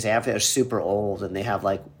amphitheaters are super old and they have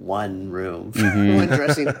like one room, one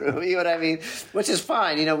dressing room, you know what I mean? Which is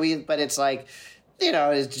fine, but it's like,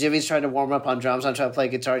 Jimmy's trying to warm up on drums, I'm trying to play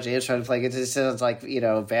guitar, James trying to play guitar. It sounds like,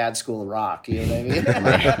 bad school rock, you know what I mean?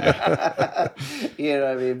 You know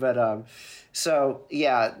what I mean? But, so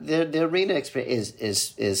yeah, the arena experience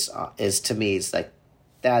is to me, it's like,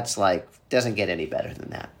 that's like, doesn't get any better than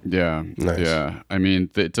that. Yeah. Nice. Yeah. I mean,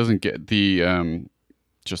 it doesn't get the,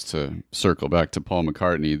 just to circle back to Paul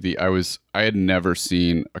McCartney, I had never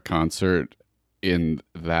seen a concert in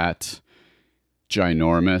that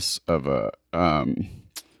ginormous of a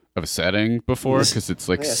setting before, because it's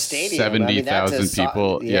like 70,000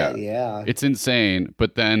 people. Yeah, it's insane.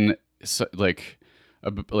 But then, like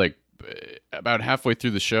about halfway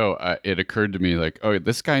through the show, it occurred to me like, oh,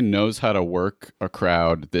 this guy knows how to work a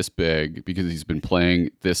crowd this big because he's been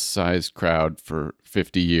playing this size crowd for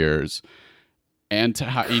 50 years. And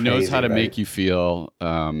he knows how to make you feel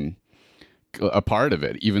a part of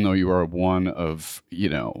it, even though you are one of,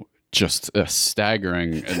 just a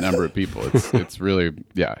staggering number of people. It's really,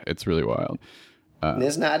 it's really wild.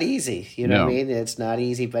 It's not easy, you know No. what I mean? It's not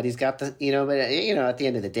easy, but he's got the, but at the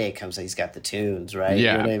end of the day, it comes he's got the tunes, right?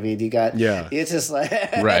 Yeah. You know what I mean? It's just like,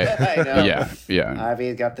 Right. I know. Yeah. I mean,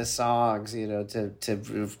 he's got the songs, to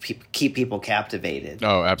keep people captivated.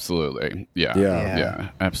 Oh, absolutely.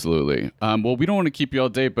 Yeah, absolutely. Well, we don't want to keep you all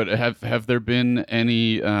day, but have there been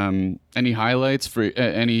any highlights for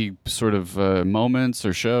any sort of moments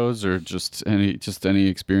or shows, or just any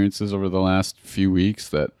experiences over the last few weeks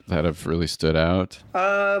that have really stood out?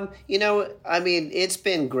 I mean, it's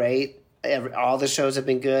been great. All the shows have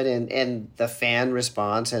been good, and the fan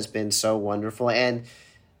response has been so wonderful. And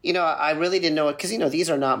I really didn't know it because these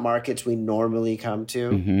are not markets we normally come to.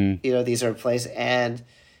 Mm-hmm. These are places, and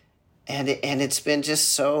it's been just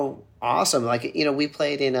so awesome. Like we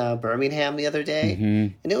played in Birmingham the other day,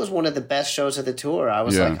 Mm-hmm. and it was one of the best shows of the tour. I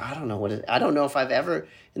was like, I don't know if I've ever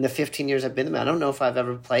in the 15 years I've been there, I don't know if I've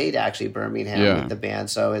ever played actually Birmingham with the band.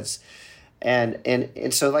 So it's.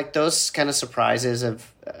 And so like those kind of surprises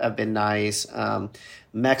have been nice.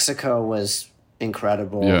 Mexico was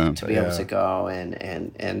incredible to be able to go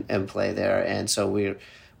and play there. And so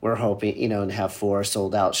we're hoping, and have 4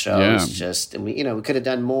 sold out shows and we could have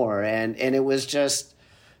done more and it was just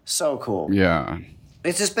so cool. Yeah.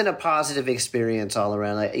 It's just been a positive experience all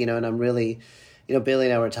around. And I'm really, Billy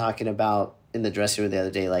and I were talking about in the dressing room the other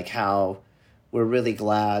day, like how we're really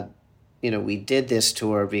glad, we did this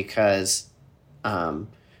tour because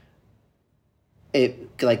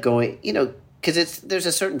it like going, because there's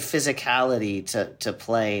a certain physicality to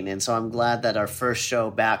playing, and so I'm glad that our first show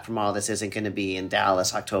back from all this isn't going to be in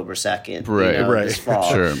Dallas October 2nd, right, this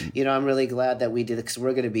fall. Sure. I'm really glad that we did it because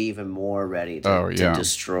we're going to be even more ready to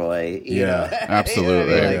destroy.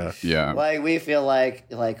 Absolutely, Like we feel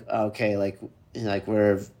like okay, like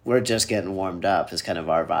we're just getting warmed up is kind of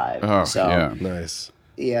our vibe. Oh, so yeah. Nice.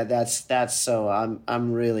 Yeah, that's so.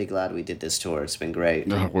 I'm really glad we did this tour. It's been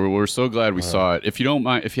great. Oh, we're so glad we saw it. If you don't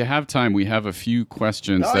mind, if you have time, we have a few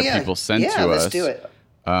questions that people sent to us. Yeah, let's do it.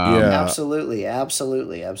 Absolutely. Yeah,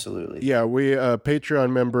 we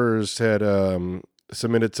Patreon members had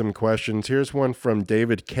submitted some questions. Here's one from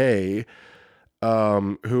David K.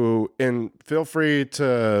 Who, and feel free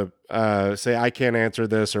to say I can't answer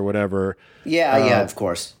this or whatever. Yeah, of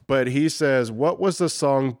course. But he says, what was the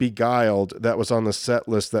song Beguiled that was on the set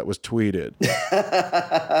list that was tweeted?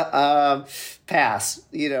 Pass.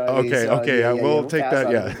 Okay. We'll take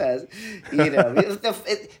that.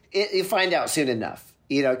 You find out soon enough.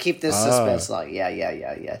 Keep this suspense long. Yeah.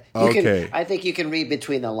 I think you can read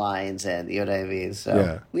between the lines, and you know what I mean.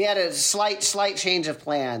 So we had a slight change of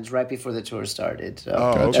plans right before the tour started. So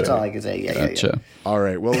that's all I can say. Yeah. All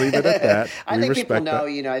right, we'll leave it at that. I think people know.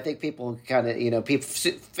 I think people kind of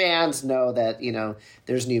fans know that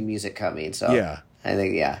there's new music coming. So I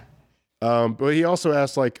think but he also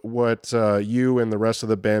asked what you and the rest of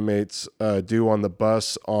the bandmates do on the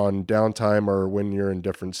bus on downtime or when you're in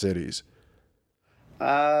different cities.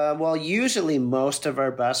 Well, usually most of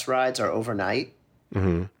our bus rides are overnight.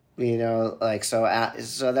 Mm-hmm. So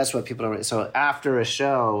that's what people are. So after a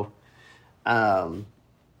show, for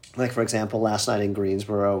example, last night in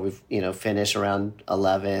Greensboro, we've finish around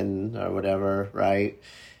 11 or whatever, right?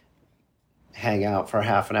 Hang out for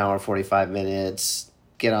half an hour, 45 minutes.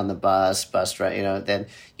 Get on the bus drive, then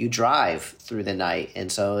you drive through the night.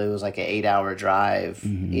 And so it was like an 8-hour drive,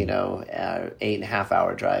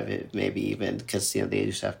 8.5-hour drive, maybe even because, they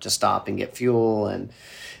just have to stop and get fuel. And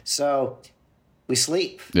so we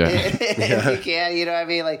sleep. Yeah. If we can, what I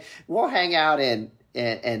mean? Like we'll hang out and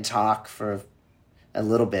talk for a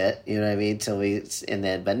little bit, you know what I mean?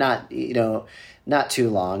 But not, not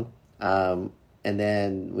too long. And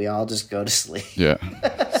then we all just go to sleep. Yeah.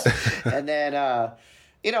 And then,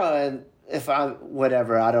 and if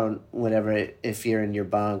if you're in your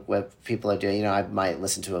bunk, what people are doing, I might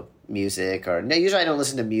listen to music usually I don't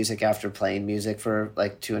listen to music after playing music for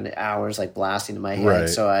like 2 hours, like blasting in my head. Right.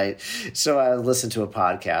 So I listen to a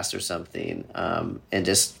podcast or something, and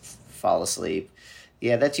just fall asleep.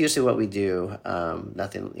 Yeah, that's usually what we do.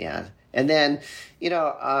 Nothing. Yeah. And then,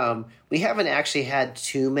 we haven't actually had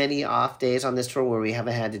too many off days on this tour where we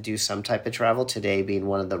haven't had to do some type of travel, today being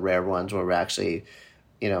one of the rare ones where we're actually,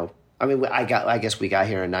 I guess we got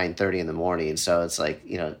here at 9:30 in the morning. So it's like,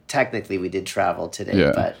 technically we did travel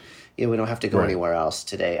today, but, we don't have to go anywhere else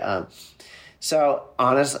today. So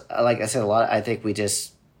honest, like I said, I think we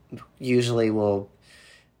just usually will,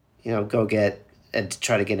 go get and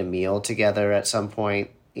try to get a meal together at some point,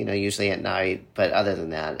 usually at night. But other than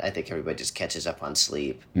that, I think everybody just catches up on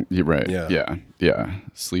sleep. You're right. Yeah.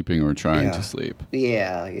 Sleeping or trying to sleep.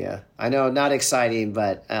 Yeah. I know, not exciting,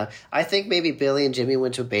 but I think maybe Billy and Jimmy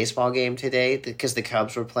went to a baseball game today because the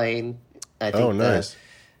Cubs were playing I think. Oh, nice.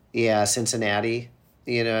 Cincinnati.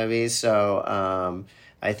 You know what I mean? So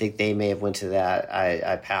I think they may have went to that.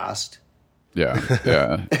 I passed. Yeah.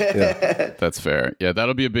 That's fair. Yeah,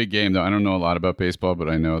 that'll be a big game, though. I don't know a lot about baseball, but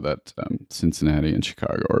I know that Cincinnati and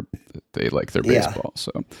Chicago they like their baseball,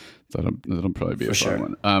 so that'll probably be a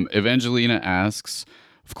fun one. Evangelina asks,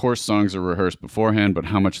 of course, songs are rehearsed beforehand, but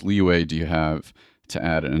how much leeway do you have to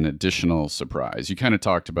add an additional surprise? You kind of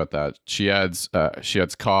talked about that. She adds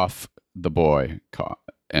cough, the boy, cough,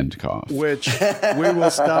 end cough, which we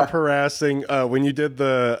will stop harassing. When you did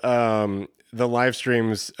the live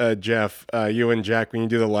streams, Jeff, you and Jack, when you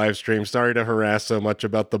do the live stream, sorry to harass so much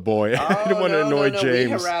about the boy. I didn't want to annoy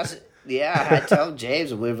James. I tell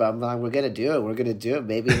James, we're going to do it. We're going to do it.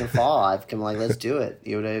 Maybe in the fall. I've come like, let's do it.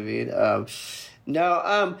 You know what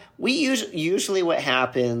I mean? We usually what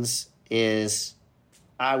happens is,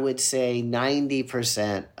 I would say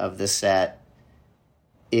 90% of the set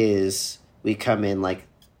is we come in like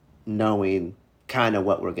knowing kind of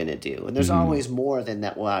what we're going to do. And there's always more than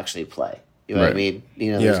that we'll actually play. You know what I mean?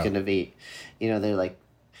 There's going to be, they're like,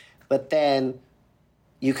 but then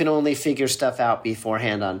you can only figure stuff out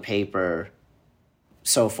beforehand on paper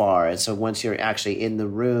so far. And so once you're actually in the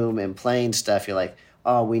room and playing stuff, you're like,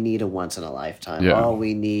 oh, we need a once in a lifetime. Yeah. Oh,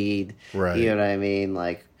 we need, you know what I mean?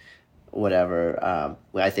 Like, whatever.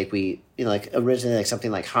 I think we, like originally, like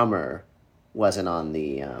something like Hummer wasn't on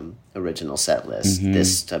the original set list.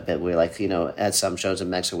 This bit, we like, at some shows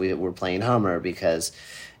in Mexico, we were playing Hummer because,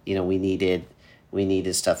 we needed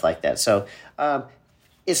stuff like that. So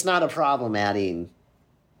it's not a problem adding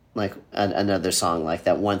like another song like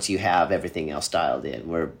that once you have everything else dialed in.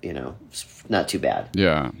 We're, it's not too bad.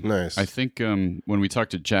 Yeah. Nice. I think when we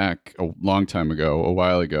talked to Jack a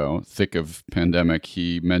while ago, thick of pandemic,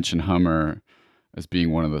 he mentioned Hummer as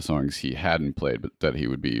being one of the songs he hadn't played, but that he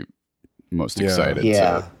would be most excited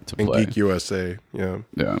to play. In Geek USA,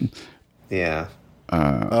 Yeah.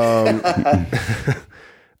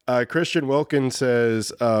 Christian Wilkins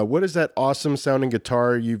says, what is that awesome sounding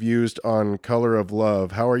guitar you've used on Color of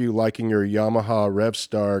Love? How are you liking your Yamaha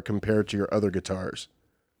Revstar compared to your other guitars?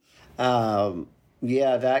 That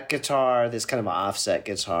guitar, this kind of offset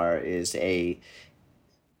guitar, is they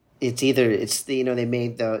made it's a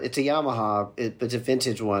Yamaha, but it's a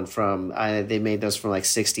vintage one they made those from like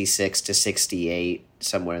 66 to 68,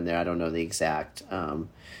 somewhere in there. I don't know the exact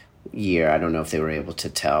year. I don't know if they were able to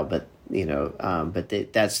tell, but so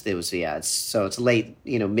it's late,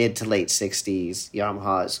 mid to late 60s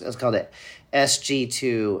Yamaha. It's called an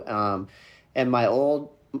SG2. And my old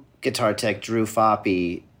guitar tech, Drew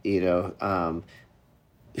Foppy,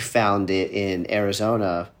 found it in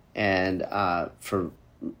Arizona, and and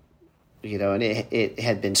it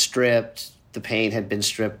had been stripped. The paint had been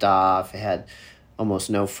stripped off. It had almost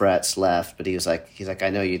no frets left, but he's like, I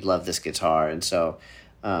know you'd love this guitar. And so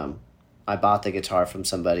I bought the guitar from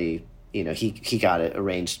somebody. He got it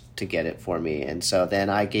arranged to get it for me. And so then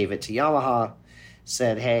I gave it to Yamaha,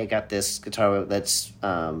 said, hey, I got this guitar, let's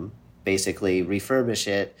basically refurbish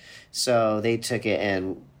it. So they took it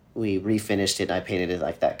and we refinished it, and I painted it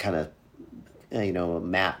like that kind of,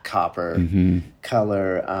 matte copper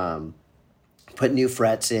color, put new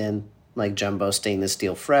frets in, like jumbo stainless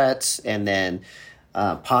steel frets, and then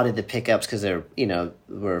potted the pickups because they're,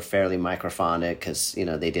 were fairly microphonic because,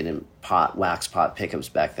 they didn't wax pot pickups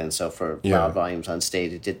back then. So for loud volumes on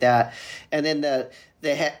stage, it did that. And then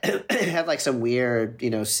they had like some weird,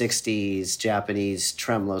 60s Japanese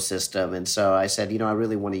tremolo system. And so I said, I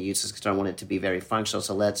really want to use this because I want it to be very functional.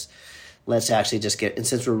 So let's actually just and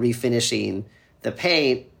since we're refinishing the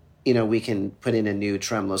paint, we can put in a new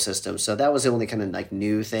tremolo system. So that was the only kind of like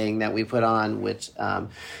new thing that we put on, which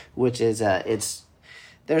is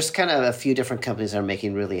there's kind of a few different companies that are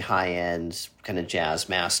making really high-end kind of Jazz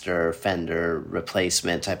Master, Fender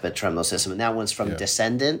replacement type of tremolo system. And that one's from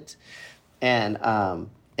Descendant. And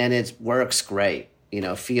it works great,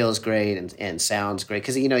 feels great and sounds great.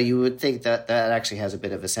 Because, you would think that actually has a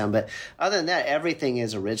bit of a sound. But other than that, everything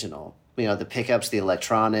is original. The pickups, the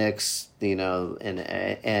electronics,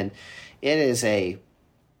 and it is a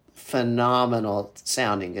phenomenal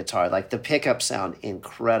sounding guitar. Like the pickups sound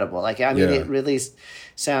incredible. Like, I mean, it really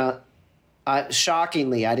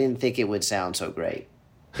shockingly, I didn't think it would sound so great,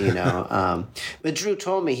 but Drew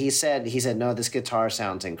told me, he said, no, this guitar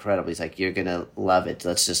sounds incredible. He's like, you're going to love it.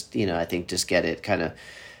 Let's just, I think just get it kind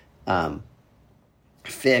of,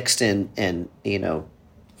 fixed and,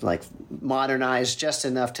 like modernized just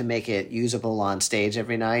enough to make it usable on stage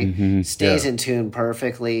every night. Stays in tune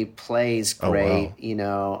perfectly, plays great,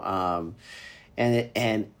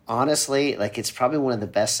 and honestly, like it's probably one of the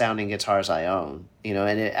best sounding guitars I own. You know,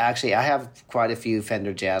 and it actually I have quite a few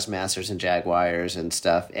Fender Jazzmasters and Jaguars and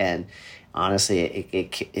stuff, and honestly,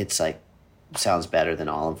 it's like sounds better than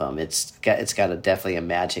all of them. It's got definitely a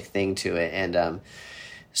magic thing to it, and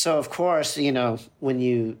so of course, you know,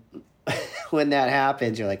 when that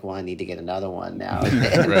happens, you're like, well, I need to get another one now.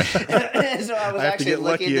 So I was I have to get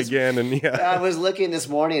lucky again, and I was looking this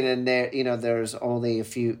morning, and there, you know, there's only a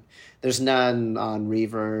few. There's none on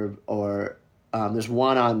Reverb, or there's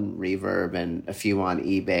one on Reverb and a few on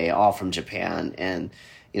eBay, all from Japan, and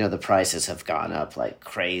you know the prices have gone up like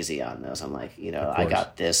crazy on those. I'm like, you know, I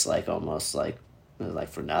got this like almost like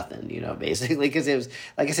for nothing, you know, basically, because it was,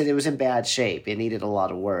 like I said, it was in bad shape. It needed a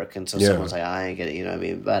lot of work, and so someone's like, I ain't get it, you know what I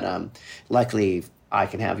mean? But luckily, I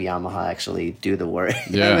can have Yamaha actually do the work.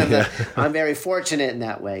 I'm very fortunate in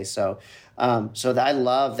that way. So, I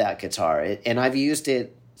love that guitar, and I've used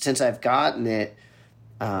it since I've gotten it.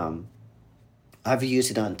 I've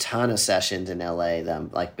used it on a ton of sessions in LA,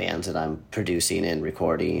 like bands that I'm producing and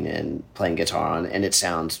recording and playing guitar on, and it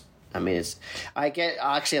sounds. I mean, I get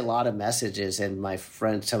actually a lot of messages, and my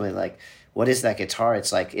friends tell me like, "What is that guitar?"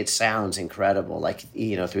 It's like it sounds incredible, like,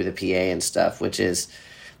 you know, through the PA and stuff, which is.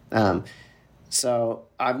 So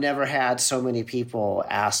I've never had so many people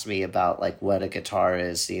ask me about like what a guitar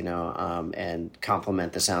is, you know, and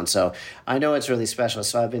compliment the sound. So I know it's really special.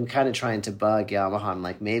 So I've been kind of trying to bug Yamaha. I'm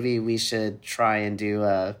like, maybe we should try and do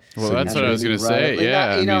a. Well, that's what I was going to say.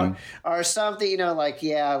 Yeah, you know, or something. You know, like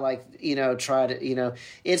you know, try to, you know,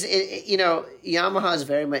 you know, Yamaha is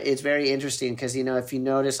it's very interesting because, you know, if you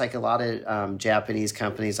notice like a lot of Japanese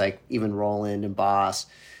companies like even Roland and Boss,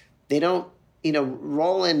 they don't. You know,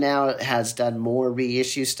 Roland now has done more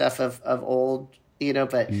reissue stuff of old, you know,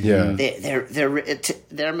 but their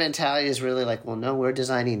mentality is really like, well, no, we're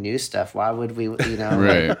designing new stuff. Why would we, you know,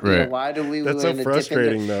 right. You know, why do we? That's so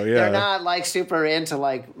frustrating, though. Yeah, they're not like super into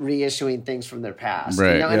like reissuing things from their past,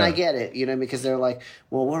 right? You know, and I get it, you know, because they're like,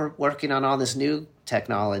 well, we're working on all this new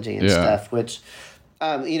technology and stuff, which.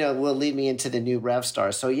 You know, will lead me into the new Rev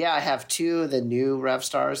Stars. So yeah, I have 2 of the new Rev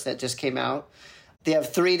Stars that just came out. They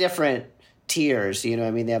have 3 different tiers, you know what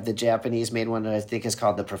I mean? They have the Japanese made one that I think is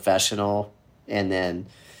called the Professional, and then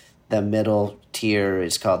the middle tier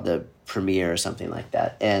is called the Premier or something like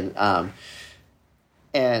that. And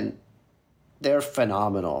they're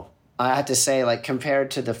phenomenal. I have to say, like,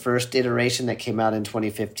 compared to the first iteration that came out in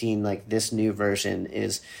 2015, like this new version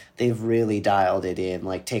they've really dialed it in,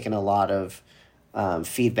 like taken a lot of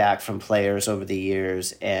feedback from players over the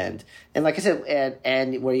years, and like I said,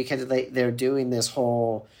 and where you can, they're doing this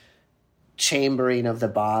whole chambering of the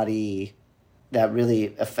body that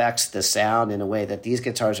really affects the sound in a way that these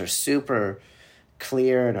guitars are super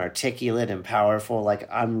clear and articulate and powerful.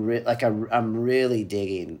 Like I'm really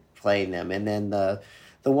digging playing them. And then the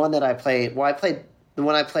one that I played, the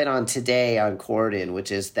one I played on today on Corden,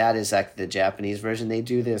 which is like the Japanese version. They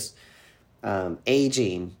do this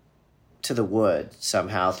aging to the wood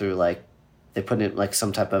somehow through like. They put in like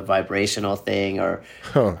some type of vibrational thing or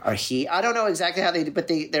heat. I don't know exactly how they do, but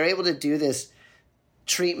they're able to do this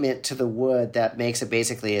treatment to the wood that makes it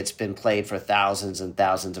basically it's been played for thousands and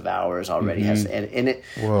thousands of hours already. And it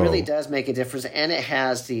really does make a difference. And it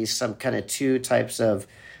has some kind of 2 types of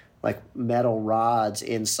like metal rods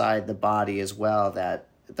inside the body as well that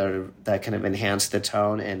kind of enhance the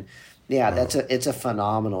tone. And yeah, it's a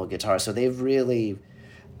phenomenal guitar. So they've really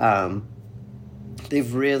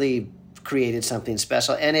created something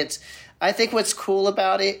special, and I think what's cool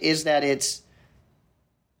about it is that it's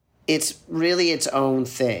really its own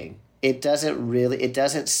thing. It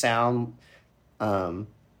doesn't sound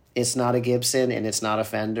it's not a Gibson and it's not a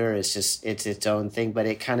Fender. It's its own thing, but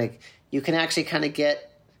you can actually kind of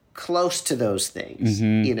get close to those things,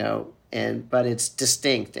 you know, but it's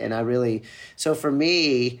distinct. And so for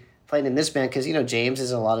me playing in this band, because, you know, James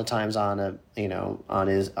is a lot of times on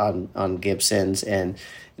Gibsons, and,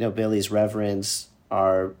 you know, Billy's Reverends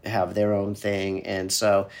have their own thing, and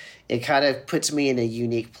so it kind of puts me in a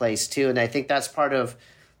unique place too. And I think that's part of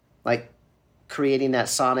like creating that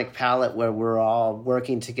sonic palette where we're all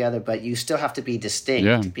working together, but you still have to be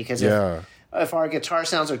distinct, because if our guitar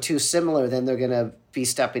sounds are too similar, then they're going to be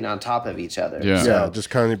stepping on top of each other. So, it just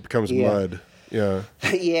kind of becomes mud. So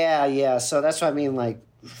that's what I mean, like,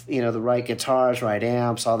 you know, the right guitars, right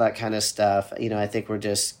amps, all that kind of stuff. You know, I think we're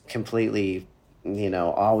just completely, you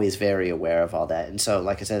know, always very aware of all that. And so,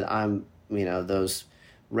 like I said, you know, those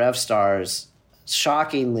Rev Stars,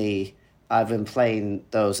 shockingly, I've been playing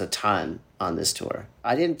those a ton on this tour.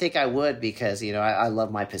 I didn't think I would, because, you know, I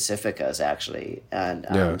love my Pacificas actually,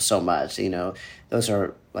 and so much, you know, those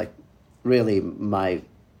are like really my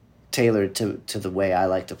tailored to the way I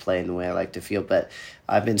like to play and the way I like to feel. But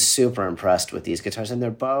I've been super impressed with these guitars, and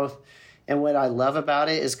they're both. And what I love about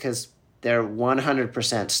it is because they're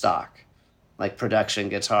 100% stock, like production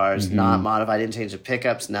guitars, not modified. I didn't change the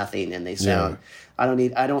pickups, nothing, and they sound. I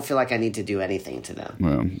don't feel like I need to do anything to them.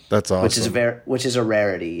 Well, that's awesome. Which is a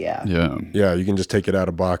rarity. Yeah. Yeah. You can just take it out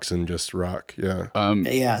of box and just rock. Yeah.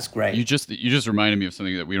 Yeah, it's great. You just reminded me of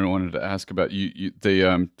something that we wanted to ask about.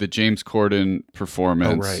 The James Corden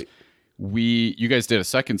performance. Oh, right. You guys did a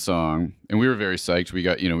second song, and we were very psyched. We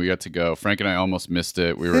got to go. Frank and I almost missed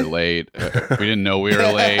it. We were late. We didn't know we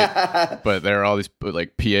were late, but there are all these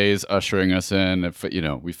like PAs ushering us in.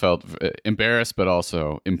 We felt embarrassed, but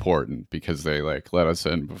also important because they like let us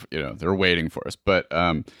in. They're waiting for us. But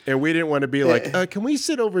and we didn't want to be like, can we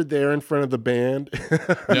sit over there in front of the band?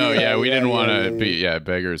 No, we didn't want to be. Yeah,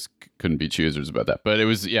 beggars couldn't be choosers about that. But it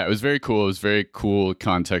was very cool. It was very cool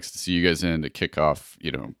context to see you guys in to kick off.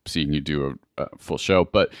 Seeing you do a full show.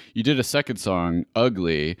 But you did a second song,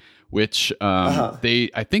 Ugly, which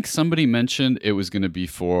I think somebody mentioned it was going to be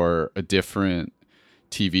for a different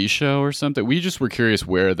TV show or something. We just were curious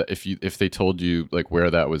if they told you like where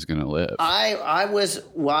that was going to live. I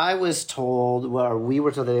was told, we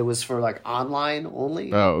were told that it was for like online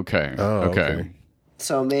only. Oh, okay. Okay.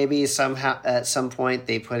 So maybe somehow at some point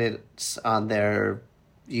they put it on their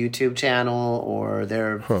YouTube channel or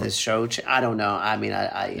the show. I don't know. I mean,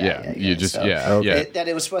 that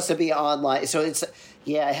it was supposed to be online. So it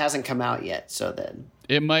hasn't come out yet. So then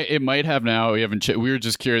it might have now. We haven't. We were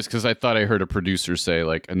just curious because I thought I heard a producer say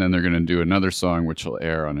like, and then they're going to do another song which will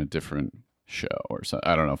air on a different show or something.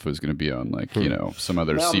 I don't know if it was going to be on like some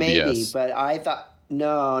other CBS. Maybe, but I thought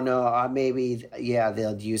maybe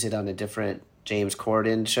they'll use it on a different James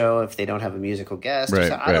Corden show if they don't have a musical guest.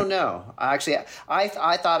 Right, I don't know. Actually, I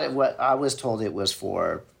thought I was told it was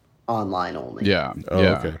for online only. Yeah.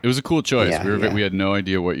 Okay. It was a cool choice. We had no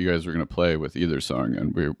idea what you guys were going to play with either song,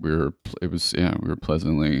 and we were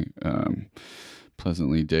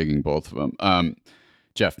pleasantly digging both of them.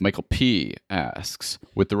 Jeff, Michael P. asks,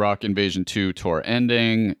 with the Rock Invasion 2 tour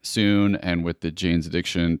ending soon and with the Jane's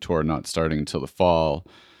Addiction tour not starting until the fall,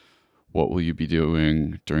 what will you be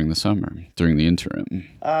doing during the summer, during the interim?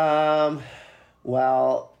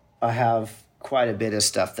 Well, I have quite a bit of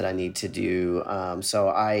stuff that I need to do.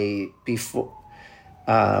 I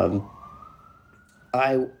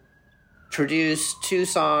produced 2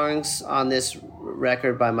 songs on this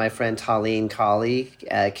record by my friend Talene Kali,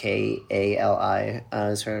 Kali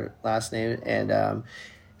is her last name. And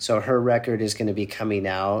so her record is going to be coming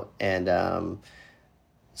out, and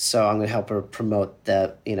so I'm going to help her promote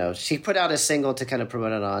that. She put out a single to kind of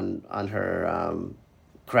promote it on her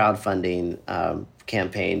crowdfunding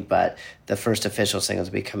campaign, but the first official single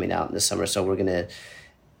will be coming out in the summer. So we're going to,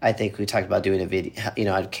 I think we talked about doing a video,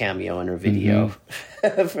 I'd cameo in her video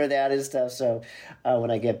for that and stuff. So when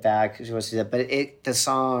I get back, she wants to do that. But the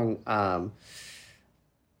song, I'm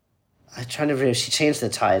trying to remember if she changed the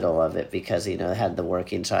title of it because, it had the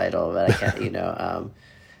working title, but I can't,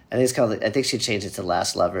 I think it's called. I think she changed it to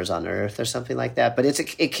 "Last Lovers on Earth" or something like that. But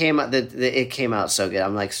it came out. It came out so good.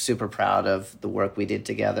 I'm like super proud of the work we did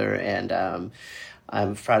together, and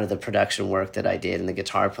I'm proud of the production work that I did and the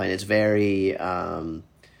guitar playing. It's very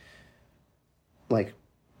like,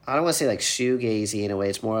 I don't want to say like shoegazy in a way.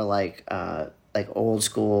 It's more like old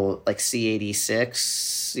school, like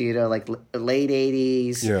C86. Like late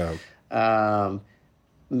 '80s. Yeah.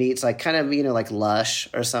 Meets like kind of like Lush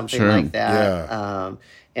or something like that. Yeah.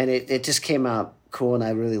 And it just came out cool, and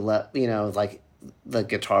I really love, like the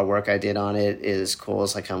guitar work I did on it is cool.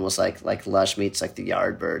 It's like almost like Lush meets like the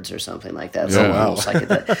Yardbirds or something like that. So almost like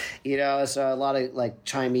so a lot of like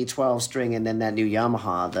chimey 12 string, and then that new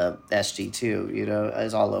Yamaha, the SG2,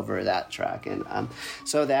 is all over that track. And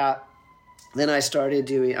so that then I started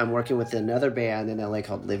I'm working with another band in LA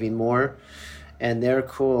called Living More, and they're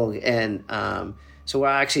cool. And so we're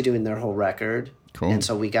actually doing their whole record. Cool. And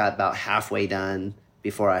so we got about halfway done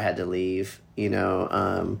before I had to leave,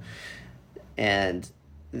 and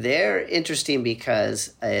they're interesting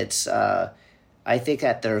because it's, I think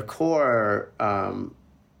at their core,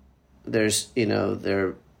 there's,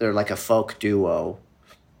 they're like a folk duo,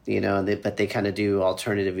 but they kind of do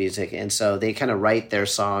alternative music. And so they kind of write their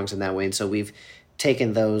songs in that way. And so we've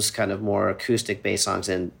taken those kind of more acoustic based songs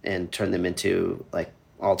and turned them into like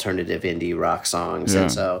alternative indie rock songs. Yeah.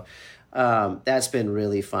 And so that's been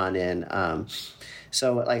really fun. And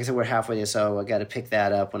so like I said, we're halfway, so I got to pick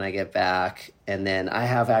that up when I get back. And then I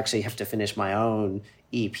have to finish my own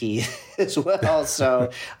EP as well.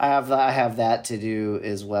 So I have that to do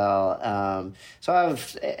as well. So I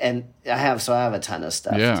have a ton of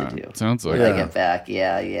stuff to do. Sounds like when I get back.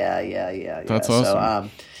 Yeah. That's awesome.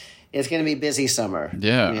 So it's going to be busy summer.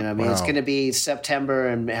 Yeah. You know, it's going to be September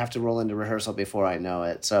and have to roll into rehearsal before I know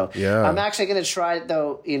it. So I'm actually going to try it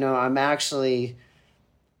though. You know, I'm actually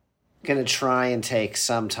going to try and take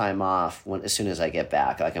some time off as soon as I get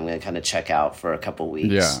back. Like I'm going to kind of check out for a couple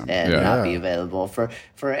weeks and not be available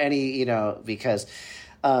for any, you know, because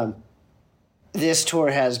this tour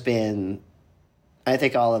has been, I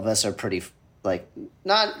think all of us are pretty like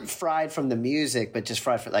not fried from the music, but just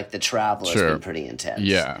fried for like the travel has been pretty intense.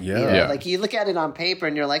 Yeah. You know, like you look at it on paper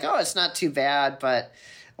and you're like, oh, it's not too bad, but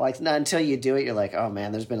like not until you do it, you're like, oh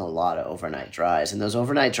man, there's been a lot of overnight drives, and those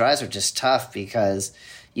overnight drives are just tough because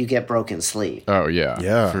you get broken sleep. Oh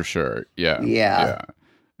yeah, for sure. Yeah,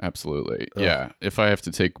 absolutely. Ugh. Yeah, if I have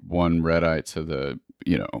to take one red eye to the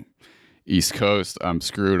East Coast, I'm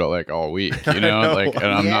screwed like all week. You know, like, and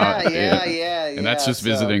I'm not. And that's just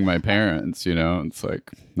visiting my parents. You know, it's like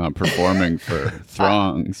not performing for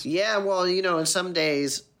throngs. Yeah, well, and some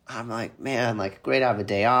days I'm like, man, like great, I have a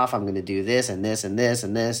day off. I'm going to do this and this and this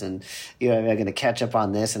and this, and I'm going to catch up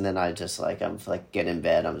on this, and then I'm get in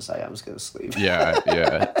bed. I'm just going to sleep. Yeah.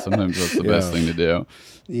 Sometimes that's the best thing to do.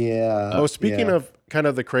 Yeah. Oh, speaking of kind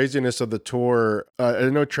of the craziness of the tour, I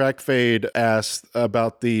know Track Fade asked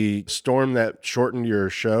about the storm that shortened your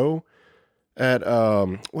show. At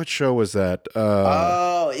what show was that?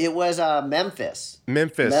 It was Memphis.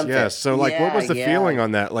 Memphis, yes. So, like, what was the feeling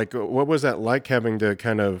on that? Like, what was that like having to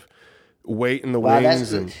kind of wait in the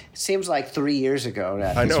wings? It seems like 3 years ago.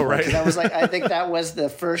 I know, right? That was like, I think that was the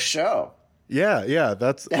first show. Yeah,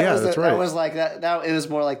 that's right. That was like that. It was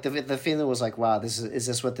more like the feeling was like, wow, is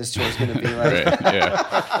this what this tour is going to be like?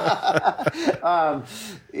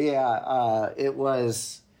 It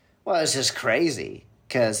was. Well, it was just crazy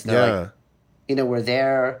because like, we're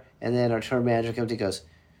there, and then our tour manager comes and goes,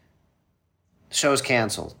 show's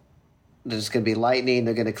canceled. There's going to be lightning.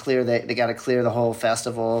 They're going to clear they got to clear the whole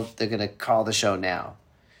festival. They're going to call the show now.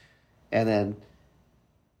 And then,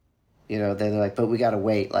 then they're like, but we got to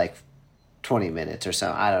wait like 20 minutes or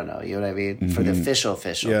so. I don't know. You know what I mean? For the official.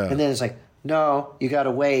 Yeah. And then it's like, no, you got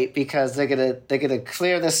to wait because they're going to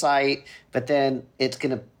clear the site, but then it's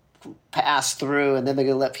going to pass through, and then they're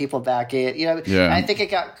going to let people back in. I think it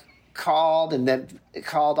got called and then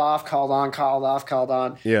called off, called on, called off, called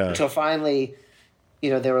on. Yeah. Until finally,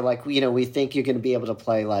 they were like, we think you're going to be able to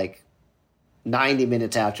play like 90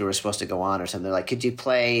 minutes after we're supposed to go on or something. They're like, could you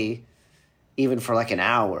play even for like an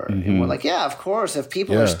hour? And we're like, yeah, of course. If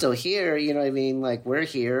people are still here, like we're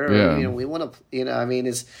here. Yeah. We want to,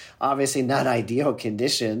 it's obviously not ideal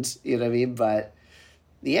conditions, but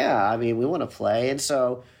yeah, we want to play. And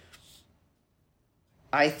so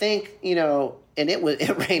I think, and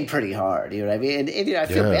it rained pretty hard, you know what I mean? And I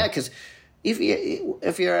feel bad because if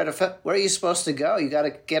you're at where are you supposed to go? You got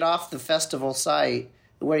to get off the festival site.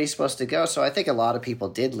 Where are you supposed to go? So I think a lot of people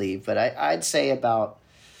did leave, but I'd say about,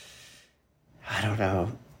 I don't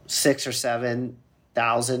know, 6,000 or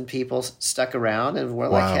 7,000 people stuck around, and we're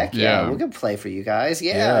like, heck yeah, we're gonna play for you guys,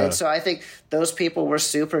 And so I think those people were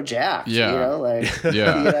super jacked, we're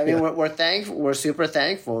super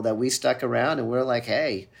thankful that we stuck around, and we're like,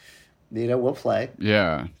 hey, we'll play.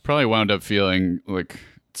 Yeah, probably wound up feeling like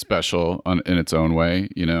special in its own way,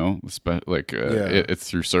 it's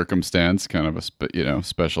through circumstance, kind of a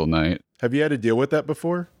special night. Have you had to deal with that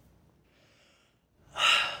before?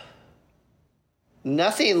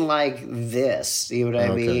 Nothing like this, you know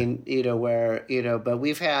what I mean? Where, but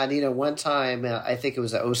we've had, one time, I think it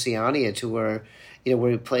was the Oceania tour, where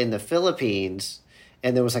we played in the Philippines,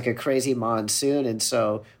 and there was like a crazy monsoon, and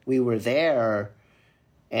so we were there,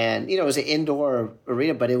 and, it was an indoor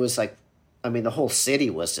arena, but it was like, the whole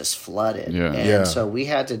city was just flooded. And so we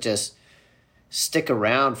had to just stick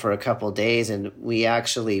around for a couple of days, and we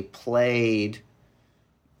actually played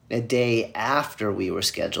a day after we were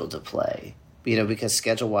scheduled to play. Because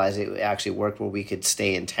schedule-wise, it actually worked where we could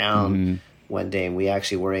stay in town one day, and we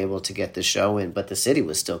actually were able to get the show in, but the city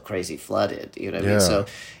was still crazy flooded. You know what I mean? So,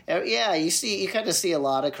 you kind of see a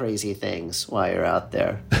lot of crazy things while you're out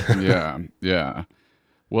there. Yeah.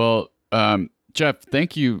 Well, Jeff,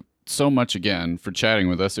 thank you so much again for chatting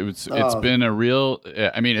with us. It's been a real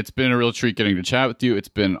treat getting to chat with you. It's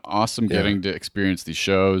been awesome getting to experience these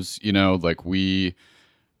shows. It had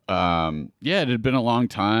been a long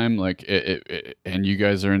time, and you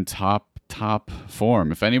guys are in top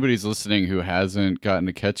form. If anybody's listening who hasn't gotten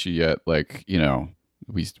to catch you yet,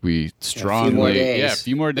 we strongly, a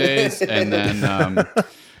few more days, and then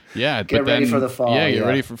Yeah, Get ready for the fall. Yeah, get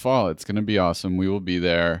ready for fall. It's going to be awesome. We will be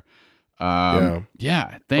there. Thank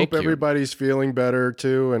Hope you. everybody's feeling better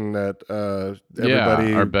too, and that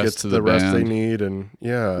everybody our best gets to the the rest they band. need. And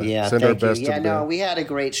Yeah, send our thank you. best to Yeah, the no, band. we had a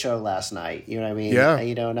great show last night. You know what I mean? Yeah.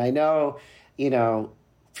 And I know,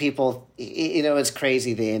 people, it's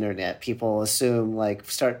crazy, the internet. People assume, like,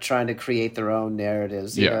 start trying to create their own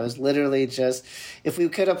narratives. You know, it's literally just, if we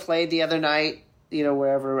could have played the other night,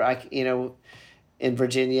 wherever in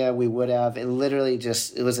Virginia, we would have. It literally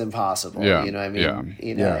just, it was impossible. Yeah. You know what I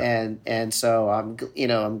mean? And so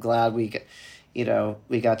I'm glad we got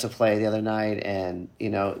to play the other night, and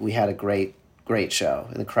we had a great show,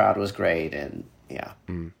 and the crowd was great, and yeah.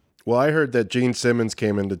 Well, I heard that Gene Simmons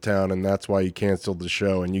came into town, and that's why he canceled the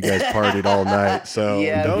show, and you guys partied all night. So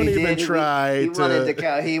don't even try he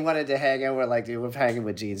wanted to hang out. We're like, dude, we're hanging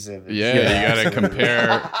with Gene Simmons. Yeah, you got to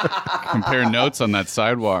compare notes on that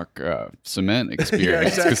sidewalk cement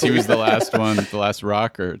experience, because he was the last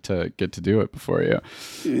rocker to get to do it before you.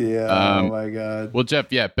 Yeah. Oh my God. Well, Jeff,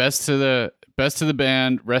 best to the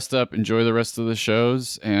band. Rest up, enjoy the rest of the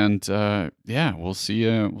shows, and we'll see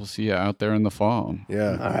you. We'll see you out there in the fall.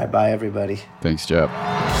 Yeah. All right. Bye, everybody. Thanks, Jeff.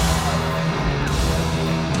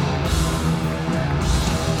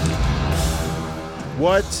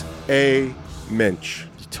 What a mensch.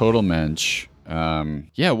 Total mensch.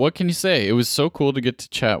 What can you say? It was so cool to get to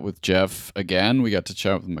chat with Jeff again. We got to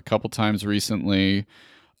chat with him a couple times recently.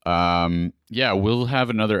 We'll have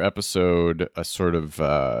another episode, a sort of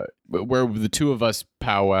where the two of us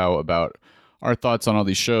powwow about our thoughts on all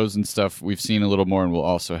these shows and stuff we've seen a little more, and we'll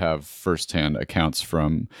also have firsthand accounts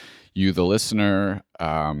from you, the listener.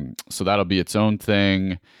 So that'll be its own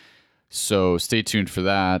thing. So stay tuned for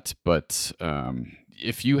that. But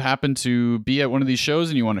if you happen to be at one of these shows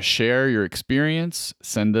and you want to share your experience,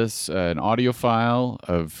 send us an audio file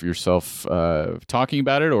of yourself talking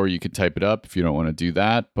about it, or you could type it up if you don't want to do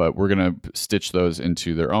that. But we're going to stitch those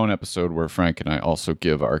into their own episode where Frank and I also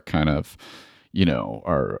give our kind of,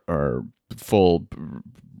 our full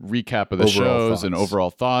recap of the shows and overall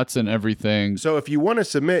thoughts and everything. So if you want to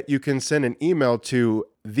submit, you can send an email to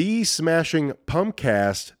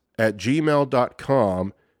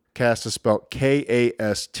thesmashingpumpcast@gmail.com. Cast is spelled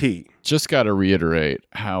K-A-S-T. Just got to reiterate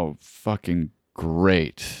how fucking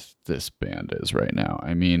great this band is right now.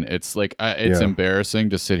 I mean, it's like it's embarrassing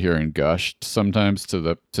to sit here and gush sometimes to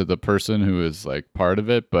the person who is like part of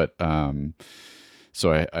it, but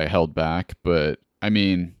so I held back. But I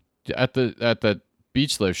mean, at that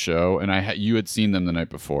Beach Life show, and you had seen them the night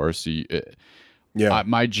before, so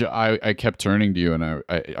I kept turning to you, and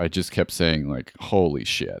I just kept saying, like, holy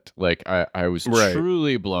shit. Like, I was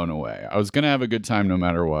truly blown away. I was going to have a good time no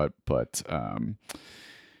matter what, but the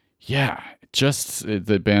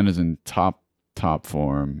band is in top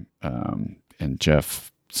form, and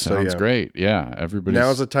Jeff sounds great. Yeah, everybody.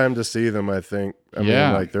 Now's the time to see them, I think. I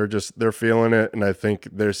mean, like, they're feeling it, and I think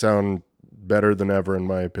they sound better than ever, in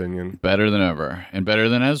my opinion. Better than ever, and better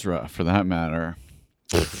than Ezra, for that matter.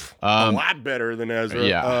 A lot better than Ezra.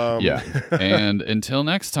 Yeah. And until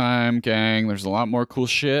next time, gang, there's a lot more cool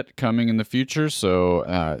shit coming in the future,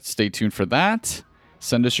 so stay tuned for that.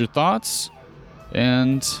 Send us your thoughts,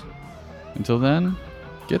 and until then,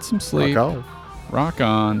 get some sleep. Rock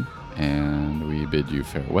on. And we bid you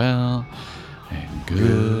farewell and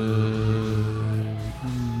good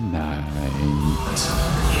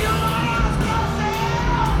night.